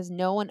it because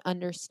no one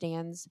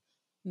understands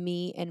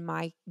me and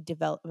my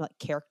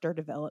character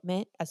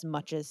development as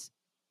much as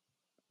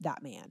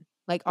that man.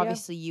 Like Yeah.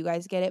 obviously you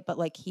guys get it, but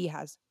like he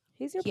has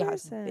He's your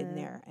has person. been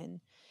there. And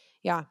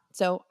yeah,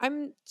 so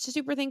I'm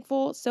super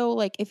thankful. So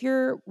like if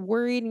you're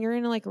worried and you're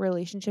in like a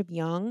relationship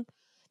young,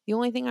 the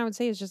only thing I would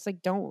say is just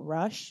like don't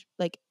rush.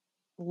 Like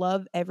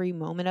love every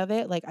moment of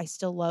it. Like I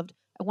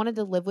wanted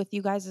to live with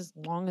you guys as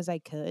long as I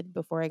could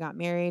before I got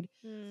married.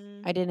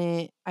 Mm. I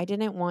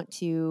didn't want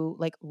to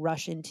like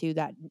rush into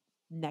that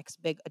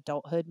next big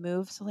adulthood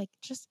move. So like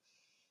just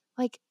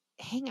like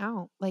hang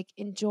out, like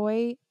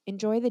enjoy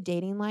the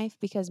dating life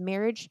because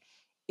marriage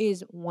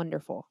is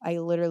wonderful. I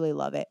literally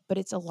love it, but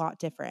it's a lot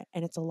different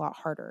and it's a lot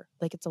harder.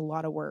 Like it's a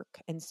lot of work.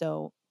 And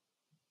so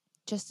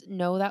just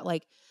know that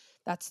like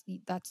that's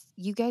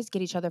you guys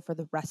get each other for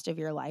the rest of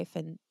your life,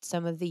 and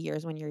some of the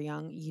years when you're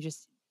young,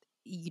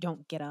 you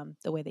don't get them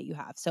the way that you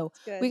have. So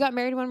we got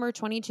married when we were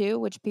 22,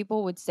 which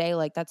people would say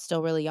like that's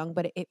still really young,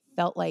 but it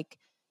felt like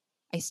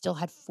I still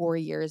had 4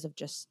 years of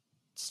just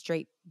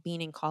straight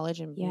being in college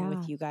and being Yeah.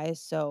 with you guys.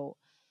 So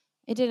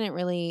it didn't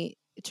really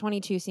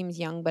 22 seems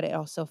young, but it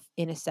also,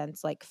 in a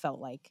sense, like felt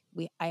like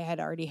I had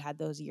already had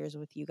those years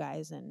with you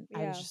guys, and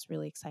I was just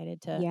really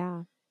excited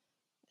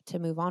to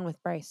move on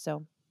with Bryce.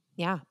 So,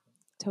 yeah,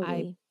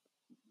 Totally.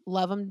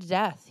 love him to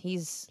death.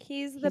 He's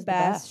the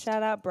best.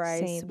 Shout out Bryce.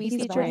 Same. We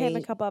He's featured him a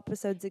great. couple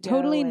episodes ago.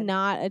 Totally and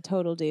not a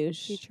total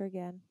douche. Feature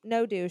again.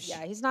 No douche.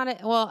 Yeah, he's not a,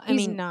 well, I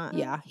He's mean, not.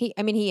 yeah, he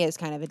is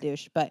kind of a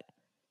douche, but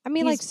I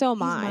mean, like, so am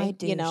he's I, my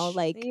you know, douche.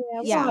 like,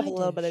 Yeah, we yeah. all have a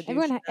little bit of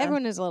douche.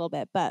 Everyone is a little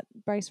bit, but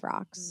Bryce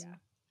rocks. Yeah.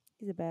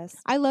 He's the best.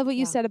 I love what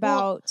you said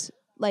Well- about,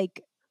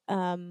 like,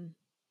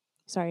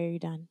 sorry, are you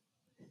done?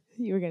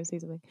 You were going to say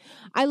something.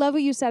 I love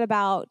what you said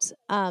about,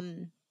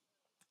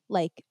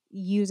 like,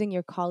 using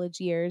your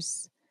college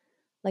years,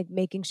 like,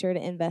 making sure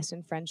to invest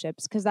in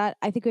friendships. Because that,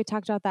 I think we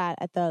talked about that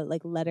at the,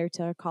 like, letter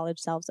to our college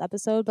selves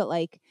episode. But,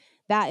 like,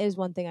 that is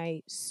one thing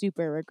I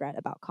super regret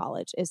about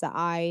college, is that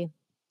I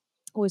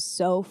was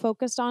so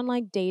focused on,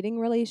 like, dating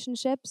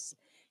relationships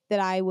that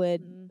I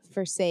would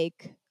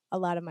forsake a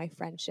lot of my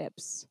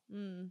friendships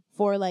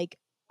for, like,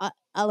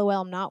 LOL,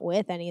 I'm not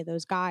with any of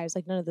those guys.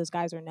 Like, none of those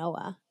guys are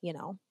Noah, you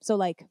know? So,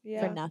 like,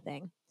 for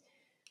nothing.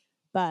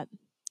 But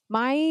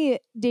my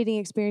dating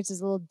experience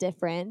is a little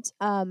different.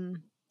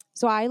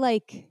 So I,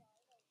 like,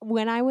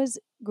 when I was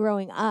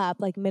growing up,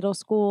 like middle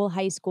school,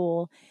 high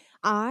school,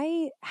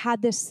 I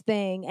had this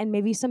thing, and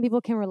maybe some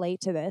people can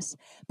relate to this,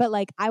 but,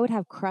 like, I would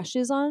have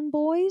crushes on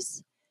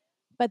boys,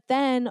 but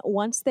then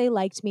once they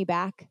liked me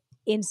back,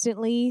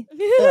 instantly,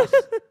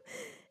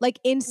 like,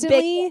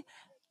 instantly,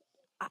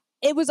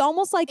 it was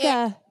almost like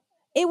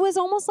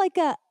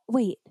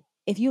wait,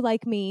 if you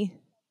like me,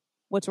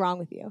 what's wrong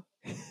with you?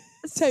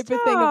 Type of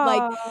thing of,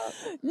 like,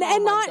 and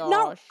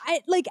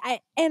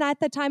and at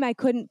the time I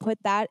couldn't put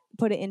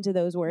it into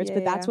those words,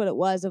 but that's what it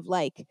was, of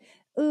like,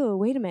 oh,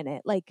 wait a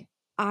minute, like,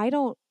 I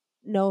don't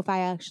know if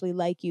I actually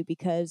like you,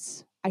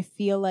 because I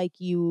feel like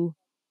you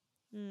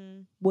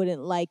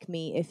wouldn't like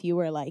me if you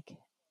were, like,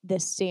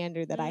 this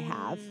standard that I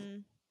have.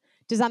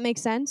 Does that make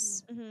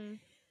sense?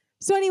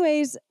 So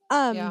anyways,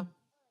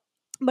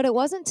 but it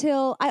wasn't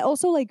till I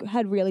also, like,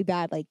 had really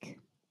bad, like,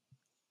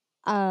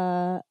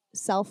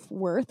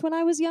 self-worth when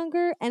I was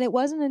younger, and it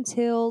wasn't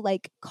until,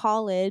 like,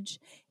 college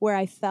where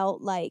I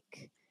felt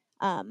like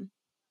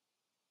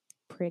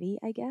pretty,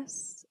 I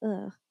guess.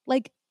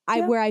 Like,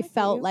 where I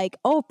felt like,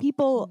 oh,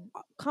 people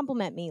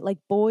compliment me, like,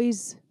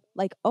 boys,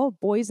 like, oh,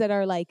 boys that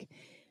are, like,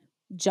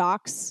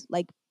 jocks,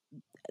 like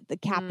the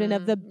captain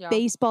of the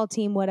baseball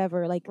team,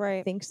 whatever, like,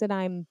 thinks that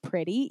I'm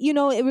pretty. You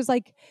know, it was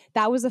like,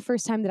 that was the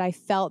first time that I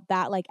felt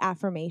that, like,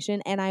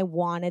 affirmation, and I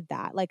wanted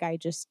that. Like, I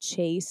just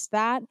chased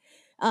that.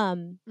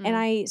 And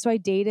I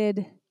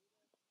dated,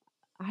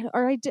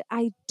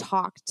 I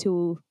talked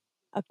to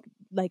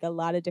a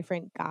lot of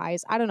different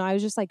guys. I don't know. I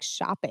was just, like,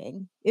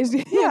 shopping,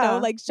 you know,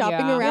 like,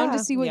 shopping around to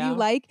see what you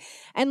like.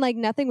 And, like,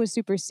 nothing was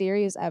super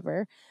serious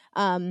ever.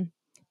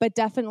 But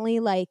definitely,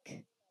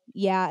 like,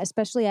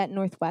 especially at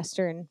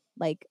Northwestern,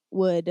 like,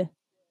 a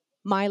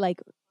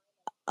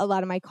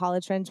lot of my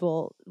college friends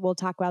will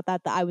talk about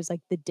that I was,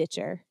 like, the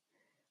ditcher.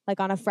 Like,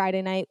 on a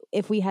Friday night,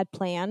 if we had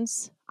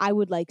plans, I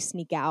would, like,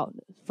 sneak out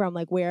from,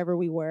 like, wherever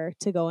we were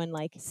to go and,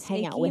 like,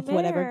 hang out with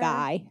whatever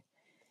guy.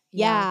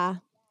 Yeah.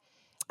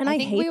 And I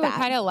think we would that.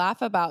 kind of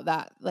laugh about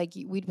that. Like,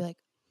 we'd be like,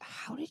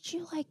 how did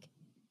you, like,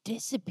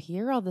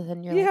 disappear all of a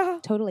sudden? You're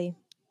like, totally.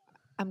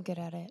 I'm good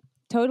at it.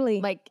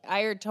 Totally. Like,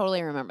 I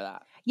totally remember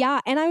that. Yeah,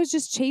 and I was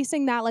just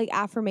chasing that, like,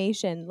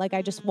 affirmation. Like,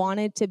 I just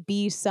wanted to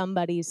be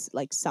somebody's,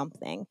 like,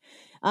 something.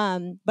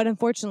 But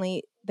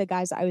unfortunately, the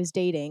guys I was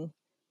dating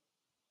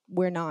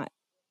were not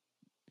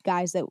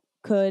guys that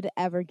could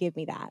ever give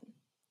me that.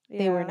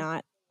 They were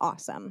not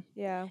awesome.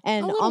 Yeah.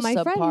 And all my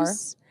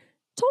friends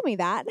told me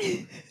that,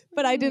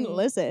 but I didn't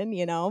listen,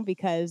 you know,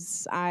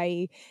 because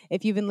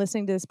if you've been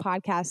listening to this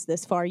podcast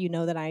this far, you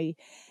know that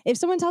if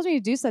someone tells me to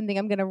do something,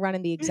 I'm going to run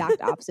in the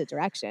exact opposite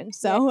direction.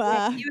 So,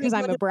 because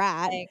I'm a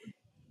brat.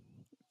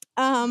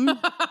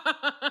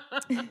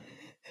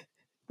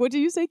 What do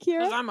you say,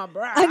 Kiara? Because I'm a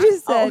brat. I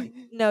just said,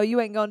 no, you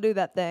ain't going to do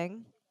that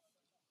thing.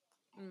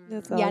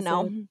 That's all I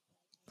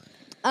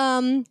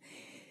said.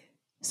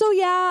 So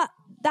yeah,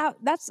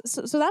 that's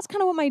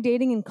kind of what my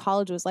dating in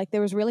college was like. There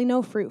was really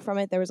no fruit from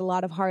it. There was a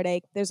lot of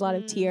heartache. There's a lot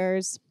of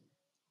tears.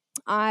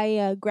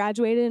 I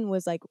graduated and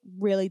was, like,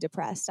 really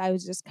depressed. I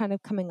was just kind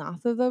of coming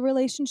off of a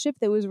relationship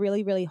that was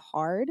really, really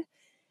hard.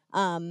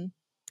 And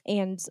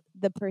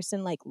the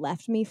person, like,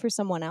 left me for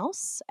someone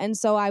else. And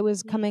so I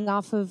was coming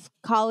off of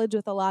college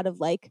with a lot of,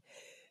 like,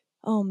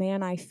 oh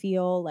man, I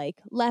feel, like,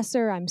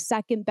 lesser. I'm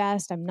second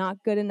best. I'm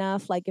not good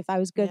enough. Like, if I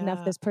was good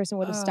enough, this person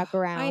would have stuck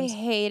around. I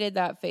hated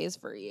that phase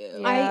for you.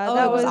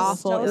 Yeah, it was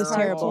awful. It was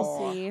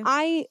terrible.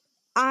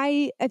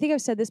 I think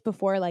I've said this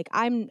before. Like,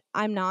 I'm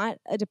not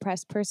a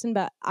depressed person,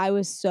 but I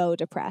was so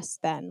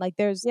depressed then. Like,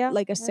 there's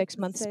like a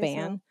 6-month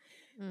span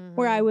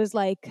where I was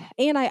like,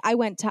 and I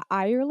went to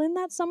Ireland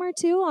that summer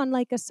too on,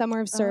 like, a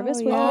summer of service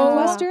with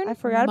Northwestern. I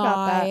forgot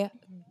about that.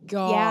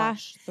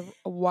 Gosh.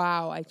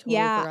 Wow. I totally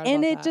forgot about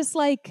and it that. just,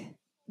 like,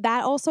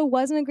 that also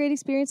wasn't a great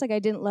experience. Like, I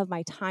didn't love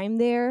my time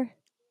there.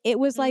 It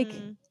was like,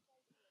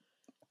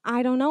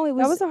 I don't know. It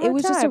That was was a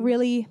hard just time.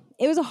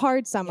 it was a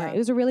hard summer. Yeah. It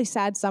was a really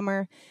sad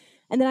summer.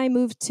 And then I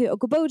moved to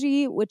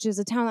Okoboji, which is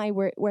a town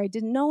where I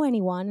didn't know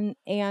anyone,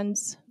 and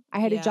I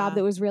had a job Yeah.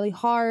 that was really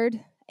hard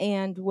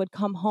and would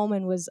come home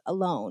and was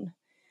alone.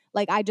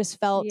 Like I just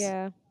felt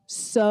Yeah.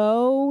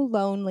 so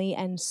lonely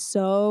and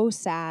so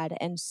sad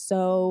and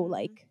so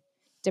like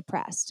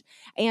depressed.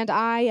 And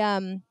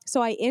I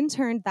so I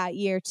interned that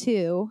year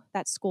too,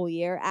 that school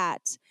year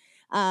at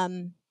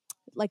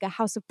like a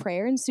house of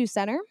prayer in Sioux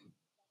Center.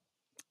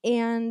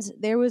 And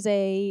there was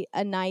a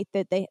night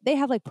that they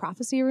have like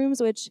prophecy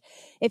rooms, which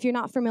if you're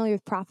not familiar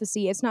with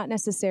prophecy, it's not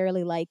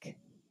necessarily like,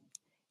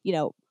 you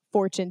know,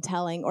 fortune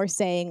telling or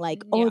saying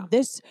like, oh, Yeah.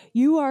 this,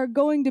 you are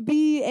going to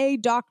be a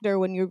doctor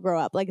when you grow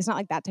up. Like, it's not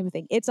like that type of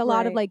thing. It's a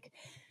lot of Right. like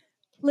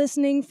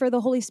listening for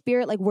the Holy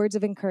Spirit, like words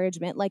of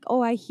encouragement, like,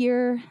 oh, I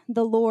hear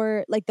the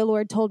Lord, like the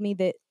Lord told me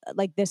that,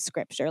 like this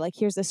scripture, like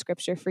here's the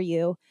scripture for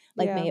you,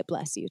 like Yeah. may it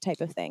bless you type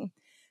of thing.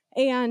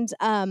 And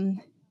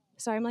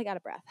sorry, I'm like out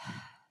of breath.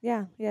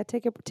 Yeah.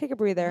 Take a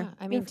breather. Yeah,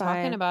 I mean, You're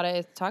fine. talking about it,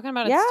 it's tough. I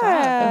get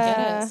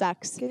Yeah. it.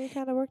 Sucks. Getting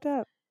kind of worked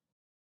up.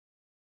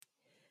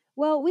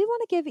 Well, we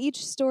want to give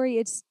each story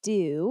its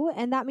due,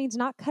 and that means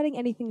not cutting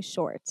anything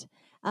short.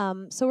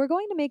 So we're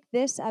going to make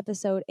this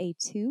episode a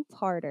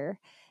two-parter.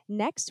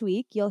 Next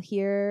week, you'll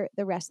hear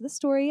the rest of the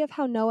story of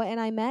how Noah and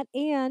I met,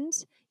 and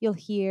you'll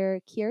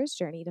hear Kiara's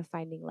journey to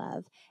finding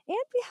love. And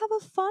we have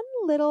a fun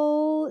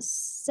little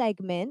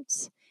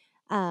segment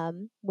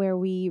where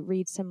we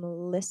read some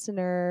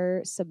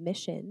listener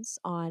submissions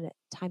on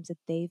times that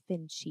they've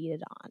been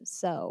cheated on.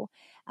 So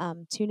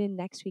tune in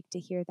next week to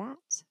hear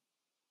that.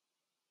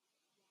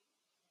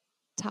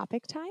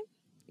 Topic time?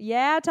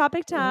 Yeah,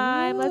 topic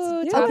time. Let's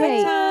Ooh, do topic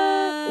it.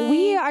 time.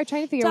 We are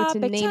trying to figure out what to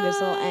Topic name this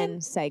little time.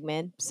 end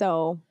segment,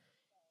 so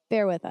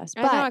bear with us.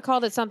 I know I But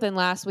call it something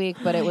last week,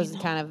 but I it was know.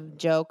 kind of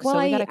joke. well, so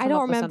we got to I come don't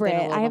up with remember something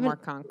it. a little I bit more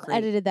haven't concrete.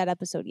 edited that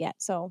episode yet,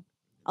 so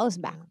I'll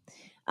listen back.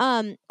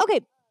 Okay,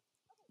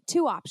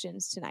 two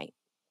options tonight.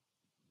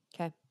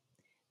 Okay.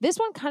 This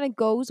one kind of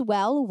goes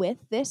well with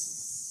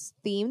this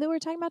theme that we're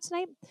talking about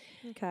tonight.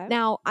 Okay.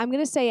 Now, I'm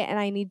going to say it, and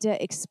I need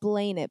to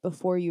explain it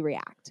before you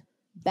react.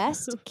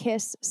 Best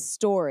kiss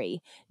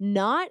story.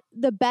 Not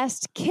the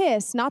best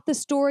kiss, not the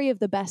story of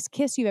the best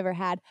kiss you've ever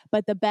had,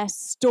 but the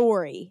best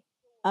story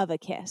of a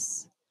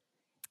kiss.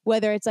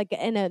 Whether it's like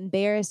an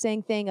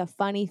embarrassing thing, a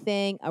funny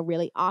thing, a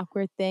really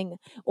awkward thing,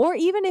 or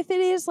even if it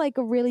is like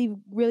a really,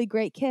 really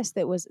great kiss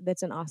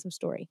that's an awesome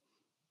story.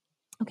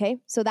 Okay,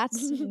 so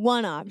that's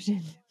one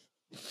option.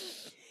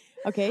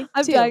 Okay,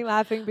 I'm two. dying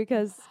laughing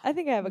because I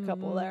think I have a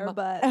couple there,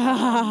 but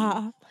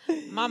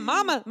My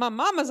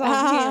mama's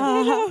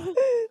on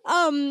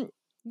here.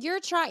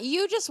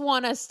 You just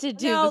want us to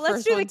do No, the let's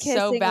first do the one so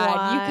kissing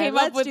bad. You one. came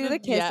Let's up with do the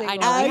Yeah, kissing I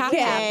know. one. We have to.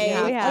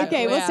 Okay. We have to.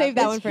 Okay, we'll Yeah. save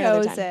that one it's for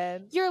another time.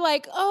 chosen. You're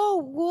like,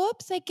 oh,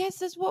 whoops! I guess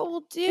that's what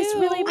we'll do. It's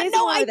really I amazing.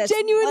 know. one I with this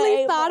genuinely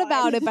way thought more.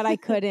 about it, but I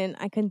couldn't.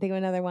 I couldn't think of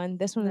another one.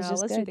 This one was No,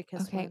 just let's good. do the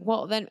kiss Okay. one.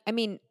 Well, then, I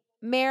mean,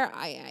 Mare,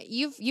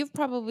 you've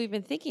probably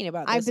been thinking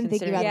about this. I've been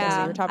thinking considering about this this. is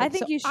your Yeah. topic. I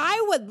think So you should-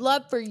 I would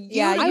love for you.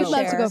 Yeah, to I you would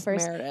love to go share.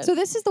 first. Meredith. So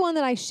this is the one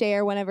that I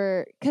share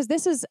whenever, because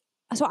this is,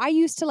 so I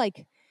used to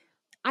like,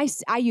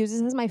 I use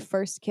this as my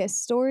first kiss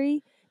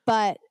story,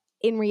 but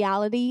in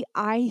reality,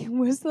 I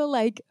was the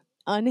like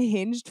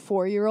unhinged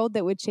 4-year-old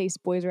that would chase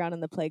boys around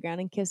in the playground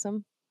and kiss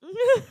them.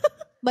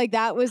 Like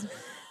that was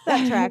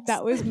That tracks.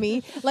 that was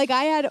me. Like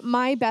I had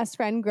my best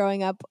friend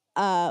growing up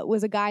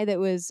was a guy that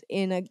was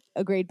in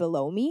a grade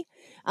below me.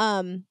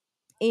 And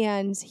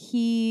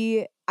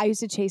I used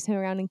to chase him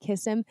around and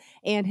kiss him.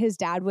 And his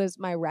dad was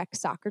my rec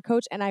soccer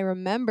coach. And I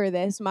remember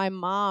this. My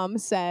mom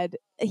said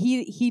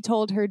he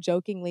told her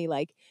jokingly,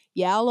 like,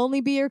 yeah, I'll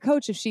only be your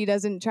coach if she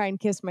doesn't try and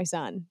kiss my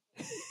son.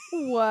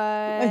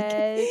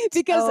 What?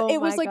 Because Oh it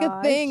was my like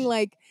a thing. gosh.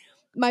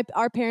 Like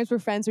our parents were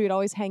friends, so we'd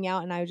always hang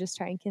out, and I would just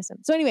try and kiss him.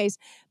 So, anyways,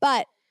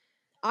 but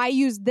I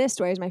used this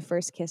story as my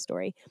first kiss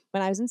story.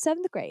 When I was in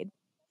 7th grade,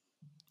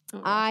 Oh,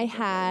 gosh, I that's so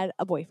good. had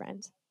a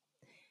boyfriend.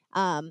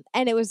 And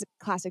it was a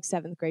classic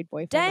 7th grade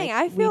boyfriend. Dang, Like,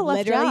 I we feel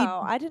left literally-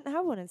 out. I didn't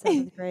have one in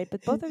 7th grade,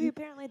 but both of you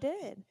apparently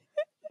did.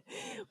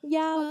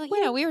 Yeah, Well,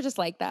 you know, we were just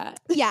like that.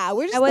 yeah,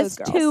 we're just I was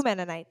those 2 girls.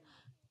 Mennonite.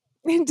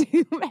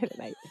 2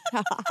 Mennonite.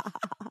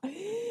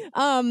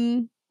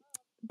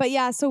 But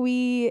yeah, so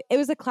it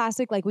was a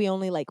classic. Like we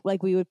only like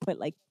we would put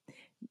like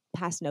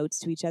pass notes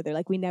to each other.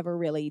 Like we never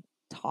really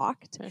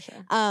talked. For sure.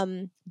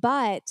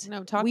 But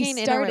No, talking in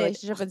a started-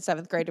 relationship in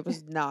 7th grade, it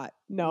was not.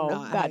 No,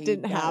 not that how you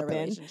didn't had a happen.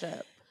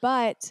 relationship.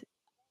 But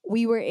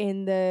we were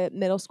in the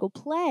middle school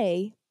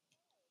play,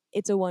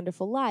 It's a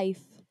Wonderful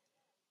Life.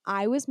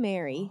 I was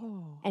Mary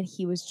and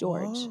he was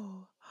George.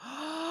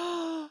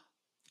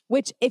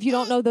 Which, if you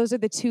don't know, those are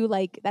the two,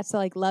 like, that's the,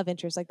 like, love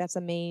interest. Like, that's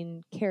the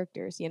main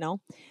characters, you know?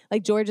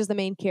 Like, George is the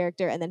main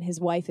character, and then his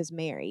wife is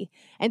Mary.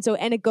 And so,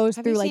 and it goes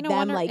Have through, you like, seen them,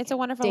 Wonder, like, It's a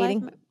Wonderful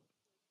dating. Life,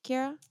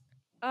 Kiara?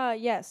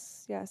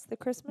 Yes, the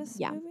Christmas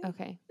Yeah. movie.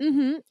 Okay.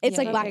 Mm-hmm. It's, Yeah,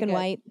 like, yeah, black yeah. and Good.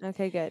 white.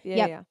 Okay, good. Yeah,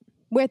 Yep. yeah.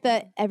 With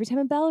the, every time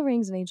a bell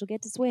rings, an angel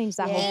gets its wings,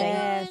 that whole thing.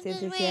 Yes,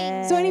 yes, yes,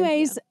 yes. So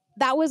anyways,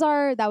 that was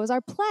our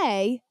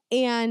play,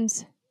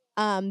 and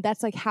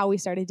That's like how we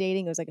started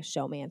dating. It was like a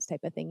showman's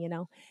type of thing, you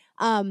know?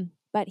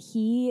 But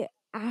he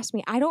asked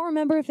me, I don't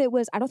remember if it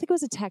was, I don't think it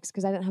was a text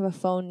because I didn't have a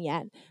phone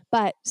yet,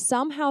 but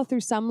somehow through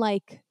some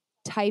like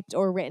typed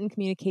or written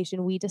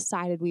communication, we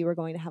decided we were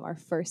going to have our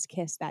first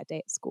kiss that day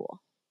at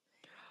school.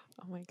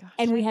 Oh my gosh.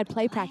 And we had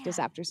play practice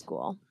after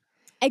school.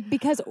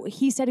 Because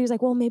he said, he was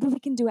like, well, maybe we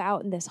can do it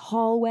out in this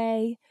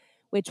hallway,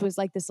 which was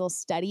like this little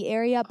study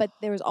area, but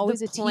there was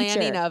always a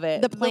planning teacher. of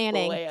it. The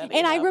planning.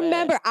 And I of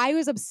remember it. I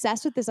was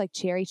obsessed with this like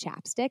cherry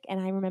chapstick, and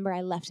I remember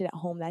I left it at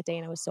home that day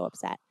and I was so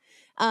upset.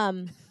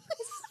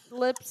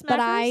 Lip smackers, But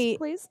I-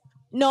 please.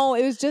 No,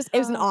 it was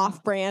an Oh.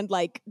 off-brand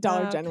like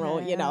Dollar General,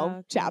 Okay,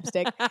 okay.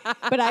 chapstick.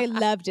 But I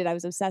loved it. I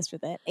was obsessed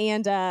with it.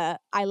 And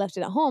I left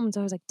it at home.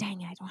 So I was like,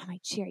 dang it, I don't have my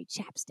cherry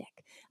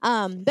chapstick.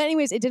 But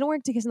anyways, it didn't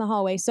work to kiss in the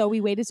hallway. So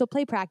we waited till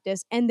play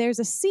practice. And there's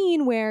a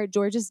scene where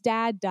George's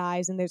dad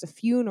dies and there's a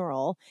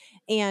funeral.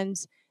 And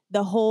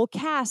the whole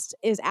cast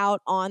is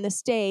out on the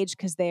stage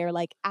because they're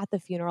like at the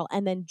funeral.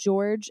 And then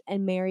George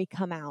and Mary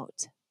come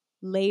out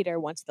later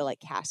once the like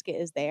casket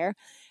is there.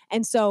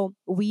 And so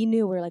we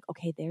knew, we're like,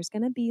 okay, there's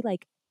going to be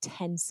like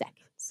 10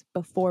 seconds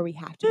before we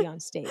have to be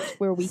on stage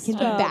where we can be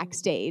Stop.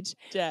 backstage.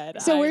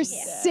 Dead. So I'm we're dead.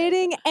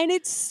 sitting and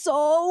it's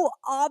so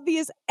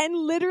obvious. And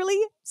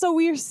literally, so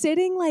we are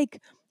sitting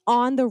like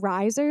on the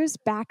risers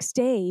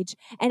backstage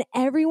and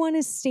everyone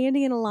is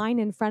standing in a line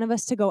in front of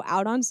us to go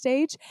out on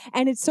stage.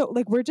 And it's so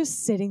like, we're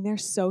just sitting there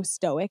so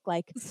stoic.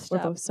 Like we're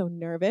both so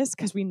nervous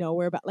because we know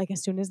we're about like,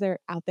 as soon as they're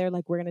out there,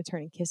 like we're going to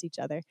turn and kiss each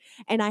other.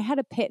 And I had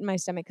a pit in my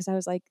stomach because I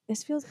was like,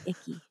 this feels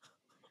icky.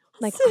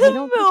 Like, I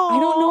don't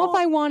know if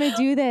I want to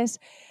do this.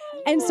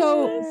 And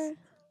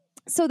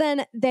so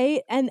then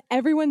they, and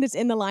everyone that's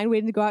in the line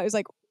waiting to go out is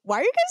like, why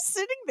are you guys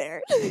sitting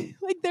there?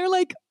 Like, they're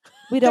like,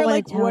 we don't want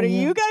like, to tell what are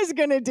you you guys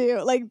going to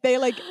do? Like, they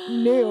like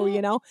knew,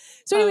 you know?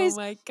 So anyways, oh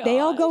my they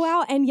all go gosh.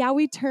 out and yeah,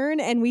 we turn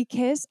and we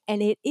kiss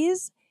and it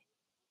is,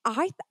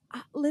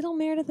 little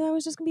Meredith thought it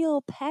was just going to be a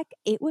little peck.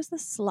 It was the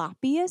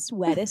sloppiest,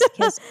 wettest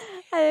kiss.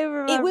 I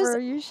remember It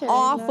was you sharing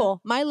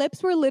awful. My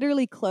lips were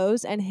literally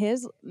closed and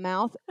his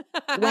mouth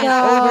went No.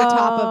 over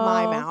top of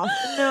my mouth.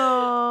 That.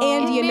 No.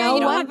 And And you Mary, know you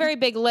don't what? have very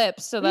big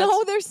lips, so that's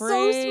No, they're so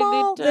pretty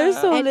small. They're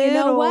so tough. And you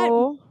know what?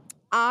 little.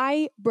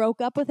 I broke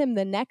up with him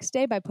the next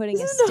day by putting a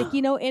No. sticky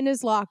note in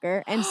his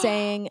locker and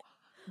saying,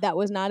 that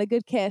was not a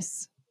good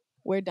kiss.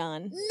 We're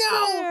done.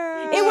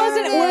 No, It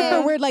wasn't word for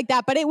Yeah. word like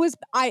that, but it was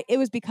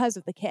because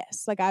of the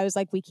kiss. Like I was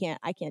like,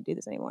 I can't do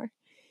this anymore.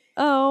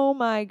 Oh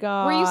my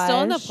god. Were you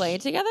still in the play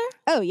together?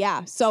 Oh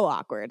yeah, so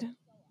awkward.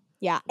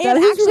 Yeah. That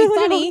And is actually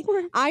really funny,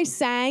 awkward. I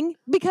sang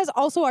because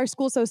also our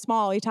school's so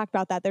small. We talked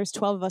about that. There's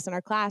 12 of us in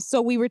our class.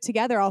 So we were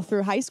together all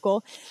through high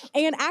school.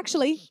 And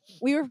actually,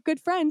 we were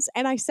good friends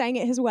and I sang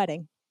at his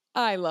wedding.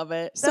 I love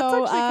it. That's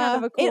So actually kind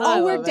of a cool it all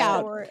I worked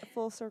love out.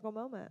 full circle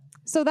moment.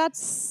 So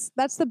that's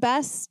the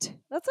best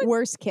That's a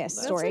worst kiss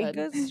that's story. a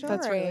good story.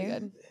 That's really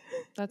good.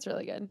 That's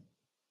really good.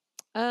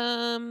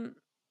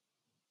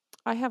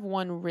 I have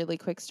one really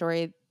quick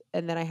story,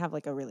 and then I have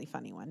like a really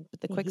funny one.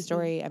 But the quick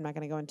story, I'm not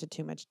going to go into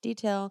too much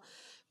detail.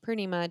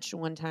 Pretty much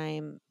one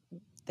time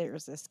there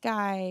was this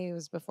guy. It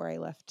was before I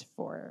left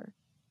for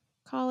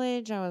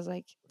college. I was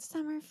like,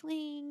 summer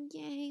fling,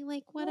 yay,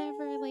 like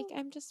whatever. Like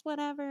I'm just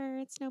whatever.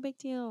 It's no big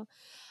deal.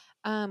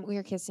 We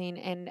were kissing,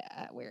 and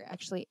we were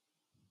actually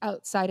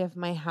outside of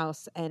my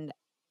house and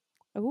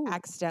Ooh.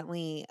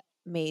 accidentally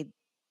made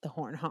the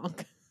horn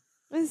honk.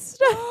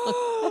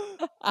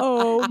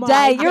 Oh my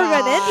Dang, you were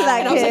getting into that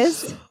And I was like,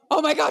 kiss.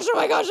 oh my gosh, oh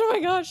my gosh, oh my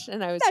gosh.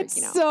 And I was That's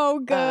freaking out. so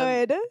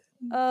good.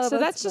 Oh, So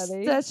that's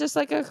funny. just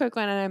like a quick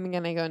one, and I'm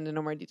gonna go into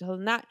no more detail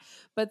than that.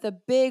 But the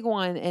big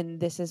one, and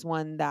this is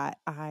one that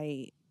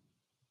I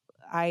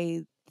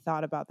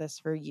thought about this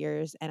for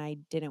years, and I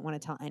didn't want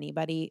to tell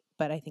anybody,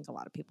 but I think a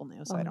lot of people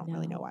knew, so I Oh, don't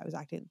really know no. why I was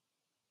acting.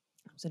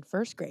 I was in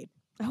first grade.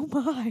 Oh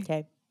my.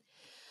 Okay.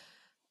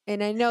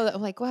 And I know that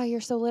I'm like, wow,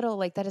 you're so little.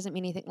 Like that doesn't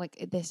mean anything.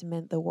 Like this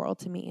meant the world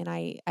to me. And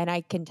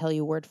I can tell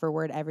you word for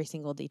word every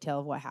single detail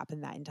of what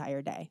happened that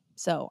entire day.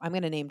 So I'm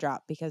gonna name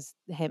drop because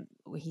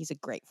he's a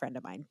great friend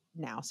of mine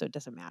now, so it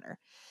doesn't matter.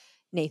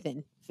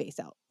 Nathan, face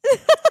out.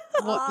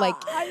 Like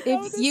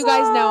if you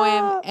guys know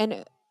him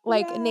and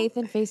like Yeah.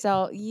 Nathan face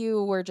out,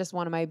 you were just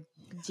one of my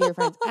dear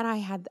friends. And I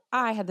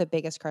had the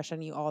biggest crush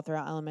on you all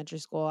throughout elementary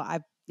school.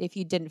 If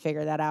you didn't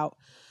figure that out.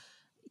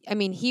 I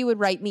mean, he would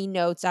write me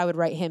notes. I would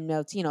write him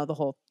notes, you know, the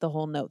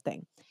whole note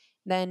thing.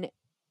 Then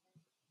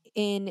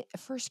in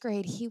first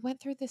grade, he went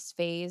through this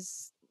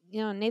phase.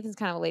 You know, Nathan's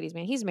kind of a ladies'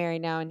 man. He's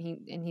married now, and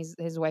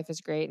his wife is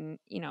great, and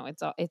you know,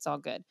 it's all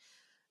good.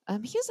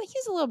 He's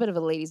a little bit of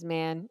a ladies'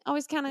 man.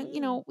 Always kind of,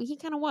 you know, he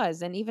kind of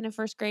was. And even in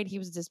first grade, he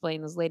was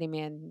displaying those lady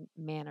man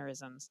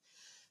mannerisms.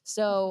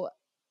 So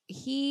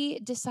he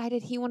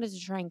decided he wanted to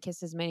try and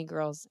kiss as many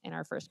girls in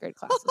our first grade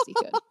class as he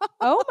could.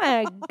 Oh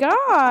my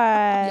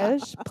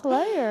gosh,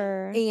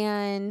 player.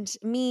 And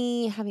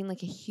me having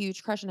like a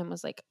huge crush on him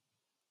was like,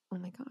 oh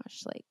my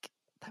gosh, like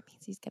that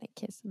means he's gonna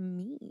kiss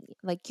me.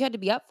 Like you had to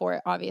be up for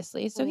it,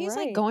 obviously. So he's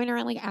like Right. going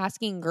around like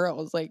asking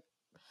girls, like,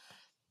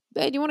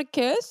 hey, do you want to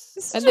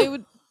kiss?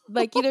 And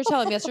Like either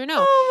tell him yes or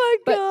no. Oh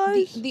my But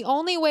gosh. the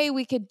only way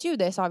we could do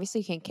this,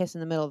 obviously you can't kiss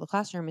in the middle of the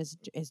classroom, is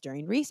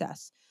during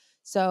recess.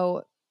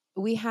 So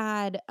we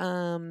had Just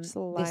a this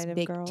line of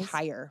big girls.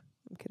 tire.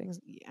 I'm kidding.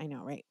 I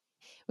know, right?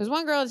 It was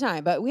one girl at a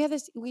time, but we had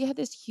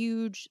this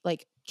huge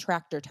like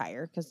tractor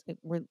tire because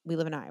we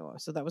live in Iowa,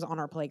 so that was on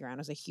our playground. It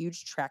was a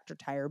huge tractor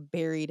tire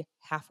buried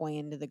halfway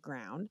into the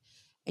ground,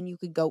 and you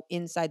could go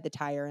inside the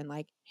tire and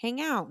like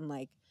hang out and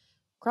like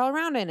crawl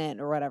around in it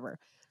or whatever.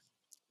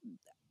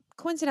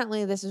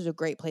 Coincidentally, this is a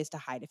great place to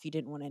hide if you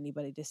didn't want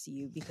anybody to see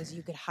you because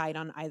you could hide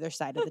on either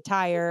side of the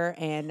tire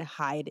and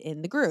hide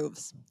in the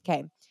grooves.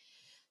 Okay.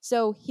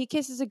 So he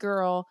kisses a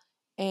girl,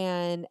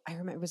 and I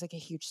remember it was like a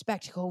huge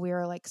spectacle. We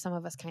were like, some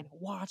of us kind of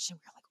watched and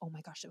we were like, oh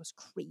my gosh, that was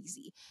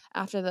crazy.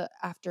 After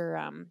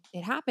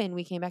it happened,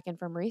 we came back in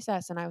from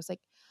recess and I was like,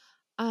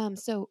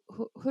 so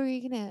who are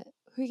you gonna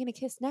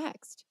kiss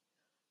next?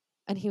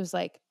 And he was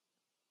like,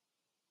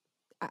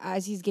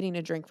 as he's getting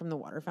a drink from the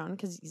water fountain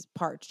because he's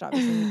parched,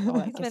 obviously, all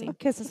that I've been kissing.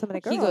 kissing so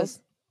many girls. He goes,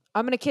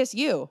 I'm going to kiss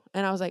you.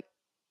 And I was like,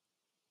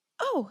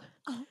 oh.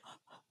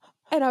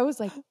 And I was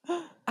like,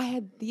 I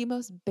had the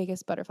most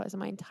biggest butterflies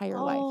in my entire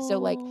life. So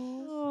like,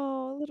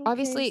 oh, little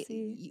obviously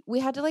Casey. we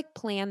had to like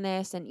plan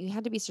this and you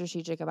had to be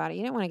strategic about it.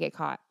 You didn't want to get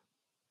caught.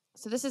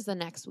 So this is the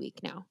next week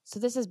now. So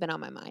this has been on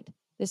my mind.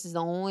 This is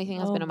the only thing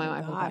that's been on my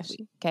mind for the past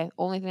week. Okay.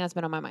 Only thing that's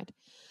been on my mind.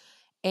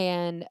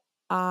 And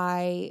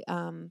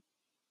I'm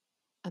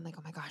like,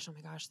 oh my gosh,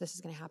 this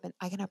is going to happen.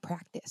 I got to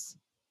practice.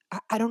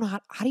 I don't know how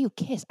do you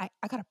kiss? I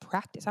got to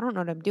practice. I don't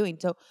know what I'm doing.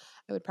 So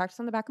I would practice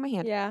on the back of my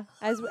hand. Yeah,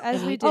 as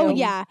And we we- do. Oh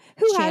yeah,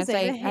 who Chance hasn't?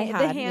 I the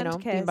had, hand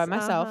being by kiss,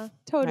 myself. uh-huh.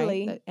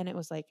 Totally. Right? And it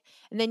was like,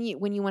 and then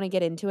when you want to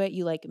get into it,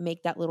 you like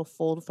make that little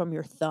fold from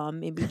your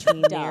thumb in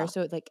between there.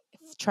 So it like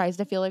tries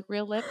to feel like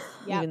real lips.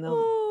 Yep. Even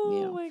though,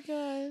 Oh my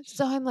gosh.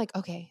 So I'm like,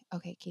 okay,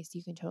 Casey,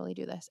 you can totally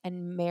do this.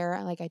 And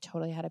Mare, like I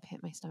totally had a pit in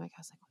my stomach. I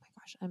was like, oh my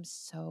gosh, I'm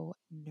so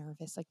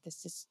nervous. Like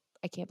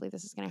I can't believe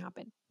this is going to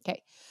happen.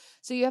 Okay.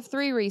 So you have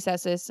 3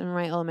 recesses in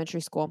my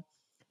elementary school.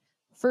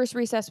 First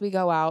recess, we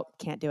go out.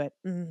 Can't do it.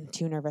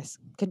 Too nervous.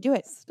 Couldn't do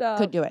it. Stop.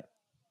 Couldn't do it.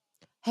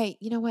 Hey,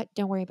 you know what?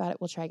 Don't worry about it.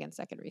 We'll try again.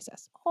 Second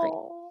recess. Great.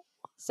 Oh.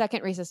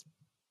 Second recess.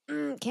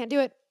 Can't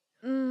do it.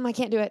 I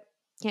can't do it.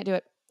 Can't do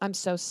it. I'm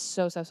so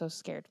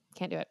scared.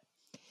 Can't do it.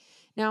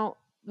 Now,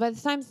 by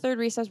the time third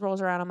recess rolls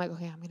around, I'm like,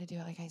 okay, I'm going to do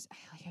it. Like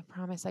I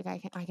promise, like I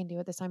can do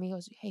it this time. He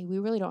goes, hey, we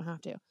really don't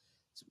have to.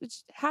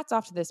 Which hats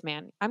off to this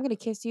man. I'm going to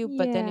kiss you,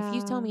 but then if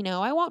you tell me no,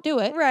 I won't do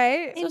it.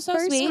 Right. So, In so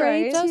first sweet.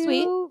 grade, So too,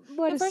 sweet.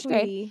 What In a first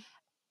grade.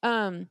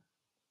 sweetie.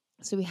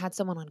 So we had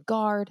someone on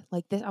guard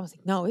like this. I was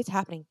like, no, it's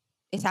happening.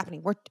 It's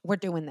happening. We're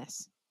doing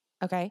this.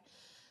 Okay.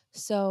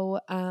 So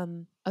I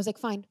was like,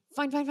 fine.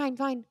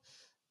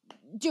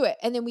 Do it.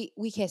 And then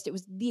we kissed. It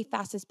was the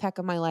fastest peck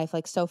of my life,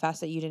 like so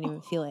fast that you didn't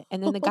even feel it.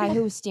 And then the guy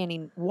who was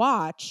standing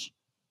watch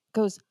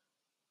goes,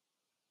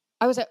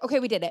 I was like, okay,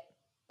 we did it.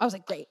 I was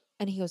like, great.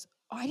 And he goes,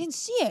 oh, I didn't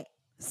see it.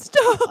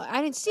 Stop.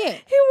 I didn't see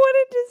it. He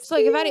wanted to So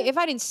like see if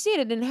I didn't see it,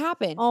 it didn't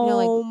happen.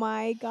 Oh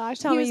my gosh.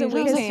 Tell He me was you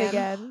a kissed wingman.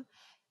 again.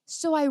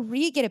 So I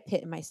get a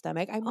pit in my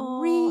stomach. I'm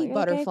Oh, you're like, I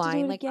have to do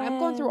butterflying. it Like I'm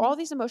going through again. all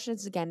these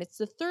emotions again. It's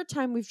the 3rd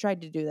time we've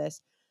tried to do this.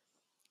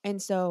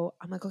 And so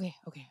I'm like, okay.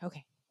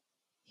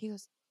 He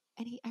goes,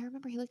 and I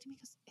remember he looked at me and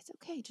goes, it's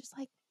okay. Just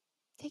like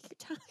take your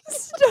time.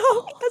 Stop.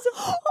 We're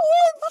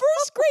in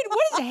first grade. What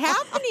is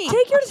happening?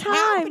 Take your What's time.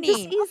 happening?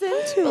 Just ease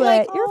into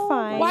Like, it. You're oh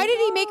fine. Why did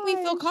he make me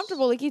feel gosh.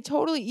 comfortable? Like he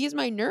totally eased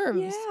my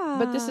nerves.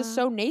 But this is Yeah.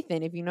 so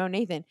Nathan, if you know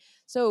Nathan.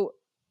 So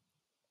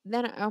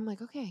then I'm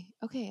like, okay,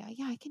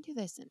 yeah, I can do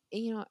this. And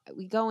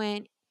we go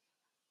in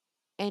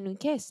and we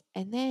kiss.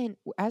 And then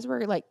as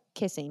we're like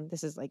kissing,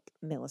 this is like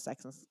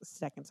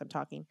seconds I'm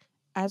talking.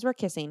 As we're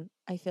kissing,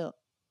 I feel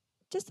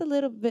just a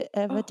little bit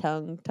of a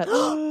tongue touch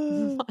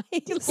my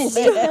Just lips.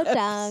 a little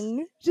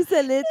tongue. Just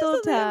a little Just a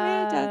little bit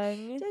of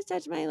tongue. Just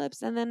touch my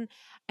lips. And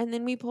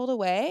then we pulled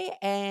away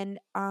and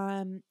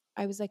I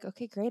was like,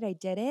 okay, great, I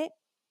did it.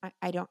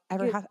 I don't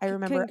ever Good- have I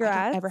remember I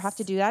don't ever have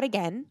to congrats. do that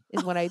again,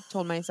 is what I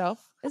told myself.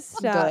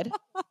 Stop.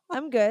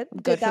 I'm good. I'm good. I'm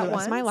Did good for that the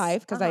rest of my once.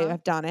 life because Uh-huh.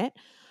 I've done it.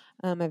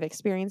 I've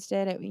experienced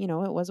it. It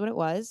was what it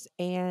was.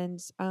 And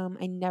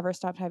I never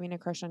stopped having a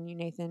crush on you,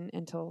 Nathan,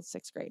 until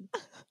 6th grade.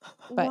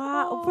 But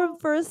Wow. From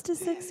 1st to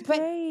 6th But-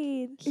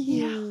 grade.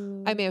 yeah.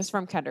 Cute. I mean, it was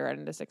from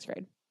kindergarten to 6th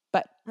grade.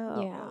 But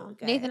Oh, Yeah.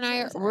 okay. Nathan and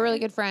I So we're really sorry.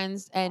 good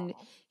friends, and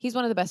he's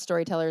one of the best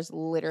storytellers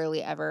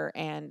literally ever.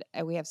 And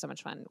we have so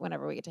much fun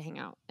whenever we get to hang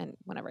out and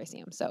whenever I see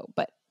him. So,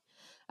 but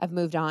I've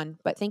moved on.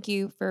 But thank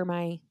you for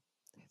my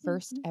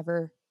first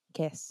ever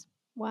kiss.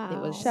 Wow. It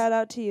was Shout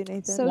out to you,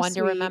 Nathan. So One to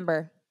sweet.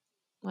 remember.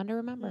 One to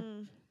remember.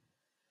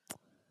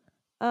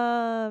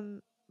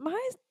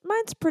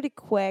 Mine's pretty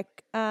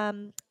quick.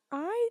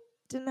 I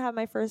didn't have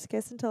my first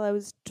kiss until I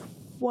was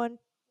 20.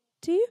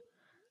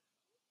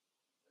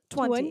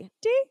 20.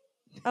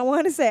 I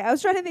want to say. I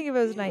was trying to think if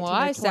it was 19 Well, or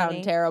I 20.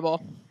 sound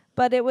terrible.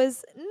 But it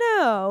was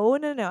no.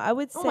 I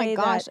would say Oh my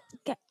gosh.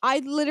 that I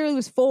literally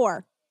was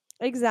 4.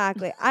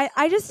 exactly.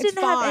 I just It's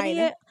didn't have any.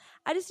 fine.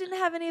 I just didn't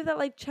have any of that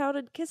like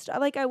childhood kiss.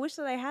 Like I wish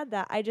that I had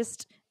that. I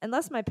just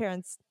unless my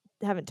parents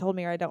haven't told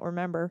me or I don't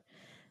remember.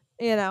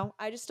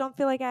 I just don't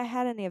feel like I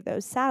had any of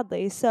those,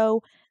 sadly.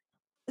 So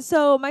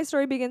my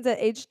story begins at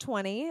age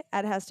 20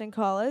 at Heston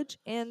College,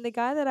 and the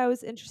guy that I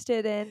was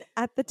interested in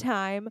at the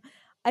time,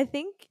 I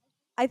think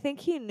I think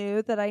he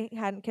knew that I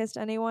hadn't kissed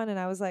anyone, and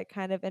I was like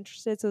kind of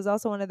interested. So it was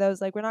also one of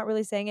those like we're not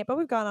really saying it, but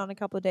we've gone on a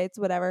couple of dates,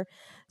 whatever.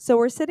 So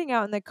we're sitting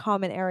out in the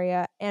common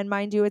area, and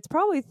mind you, it's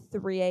probably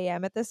 3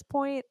 a.m. at this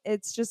point.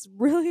 It's just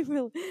really,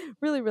 really,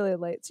 really, really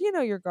late.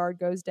 So your guard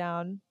goes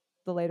down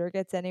the later it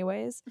gets,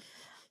 anyways.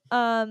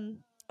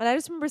 And I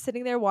just remember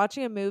sitting there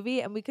watching a movie,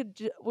 and we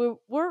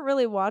weren't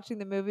really watching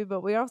the movie,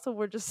 but we also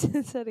were just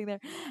sitting there.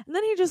 And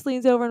then he just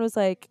leans over and was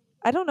like,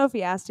 I don't know if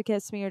he asked to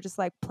kiss me or just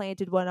like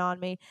planted one on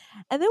me.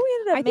 And then we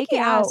ended up I think he making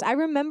out. asked. I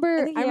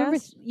remember think he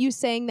asked. you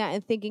saying that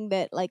and thinking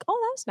that like, oh,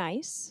 that was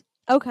nice.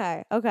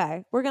 Okay.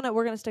 We're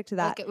gonna stick to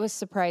that. Like it was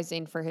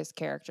surprising for his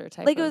character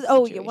type. Like it of was,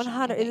 oh yeah, situation,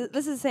 100.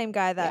 This is the same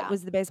guy that Yeah.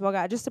 was the baseball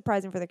guy. Just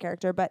surprising for the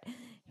character, but he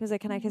was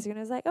like, "Can I kiss you?" And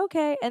I was like,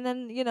 "Okay." And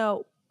then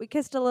we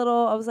kissed a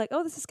little. I was like,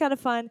 "Oh, this is kind of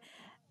fun."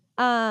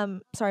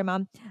 Sorry,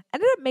 Mom. I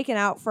ended up making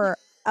out for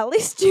at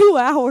least 2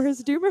 hours.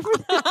 Do you remember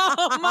that?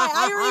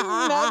 I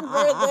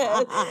remember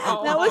this.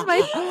 That was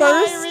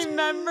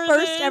my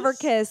first ever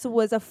kiss.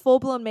 Was a full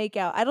blown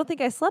makeout. I don't think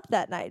I slept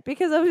that night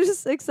because I was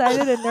just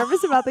excited and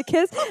nervous about the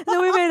kiss. And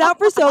then we made out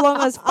for so long.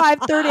 It was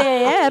 5:30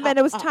 a.m. and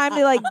it was time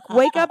to like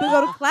wake up and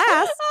go to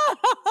class.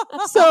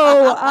 So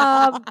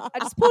I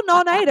just pulled an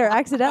all nighter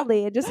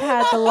accidentally and just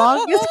had the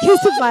longest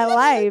kiss of my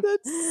life.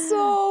 That's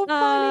so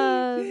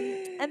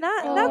funny. And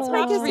that's my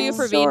Props kissing for you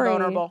for being story.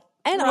 vulnerable.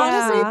 And Yeah.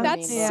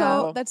 honestly,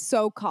 Yeah. that's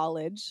so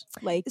college.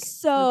 Like So That's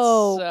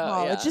so-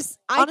 college. yeah. Just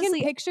I honestly,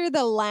 can picture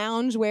the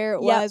lounge where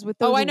it Yep. was with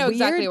those Oh, I know weird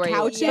exactly where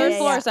couches. you were. Third Yeah,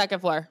 floor yeah. or second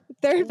floor?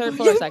 Third Third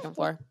floor or second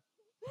floor?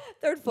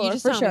 third floor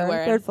just for tell me sure.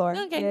 where. Third floor.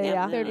 Okay,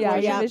 yeah. Third Yeah, floor,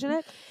 you yeah. envision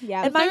it.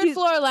 Yeah, And The mind third you-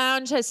 floor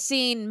lounge has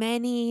seen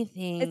many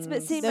things. It's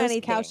been seen those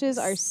many couches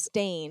are things.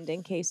 stained.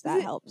 In case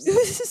that helps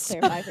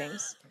Stop. clarify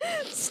things.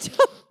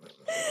 Stop.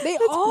 They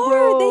That's are.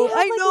 gross. They have I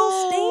like little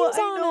know, stains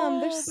I on them.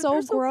 They're know, but so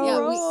they're so gross.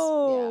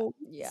 gross.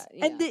 Yeah.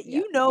 And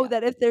that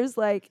that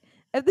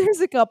if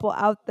there's a couple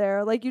out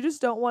there, like you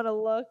just don't want to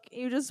look.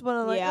 You just want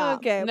to like, Yeah.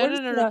 okay, No, we're no,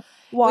 just no, gonna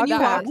no. walk When you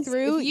walk past.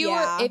 through,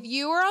 If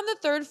you were on the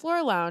third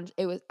floor lounge,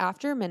 it was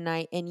after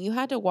midnight, and you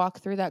had to walk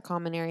through that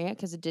common area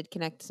because it did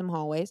connect some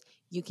hallways.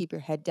 You keep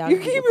your head down. You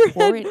and keep you your look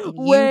forward, head and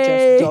you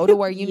way- just go to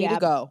where you need to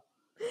Yep. go.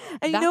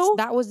 And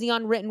That was the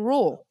unwritten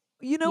rule.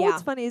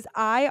 what's funny is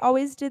I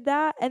always did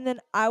that, and then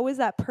I was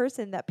that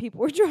person that people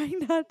were trying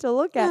not to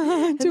look at,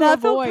 and To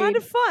that felt kind avoid.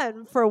 of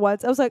fun for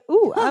once. I was like,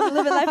 "Ooh, I'm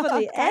living life on the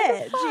Kind of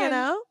edge,"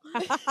 fun.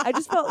 I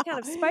just felt kind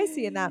of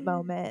spicy in that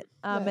moment,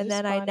 That and is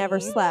then I never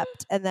funny.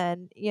 slept, and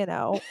then it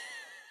That's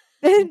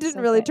didn't so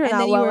really funny. turn and out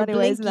then you well, were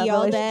anyways. In that blinky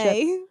all relationship,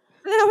 day.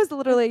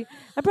 and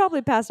I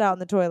probably passed out in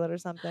the toilet or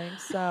something.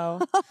 So.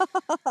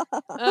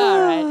 All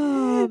right.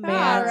 Oh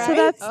man! All So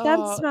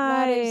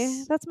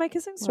right. that's my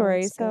kissing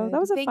story. that's So good. that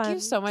was a Thank fun you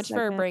so much for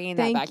segment. bringing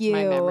that Thank back to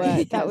my you. memory. That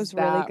because was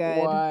really that good.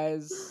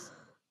 Was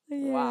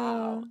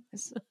wow.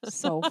 It's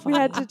so We funny.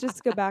 had to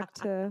just go back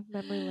to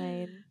memory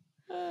lane.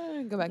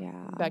 Go back,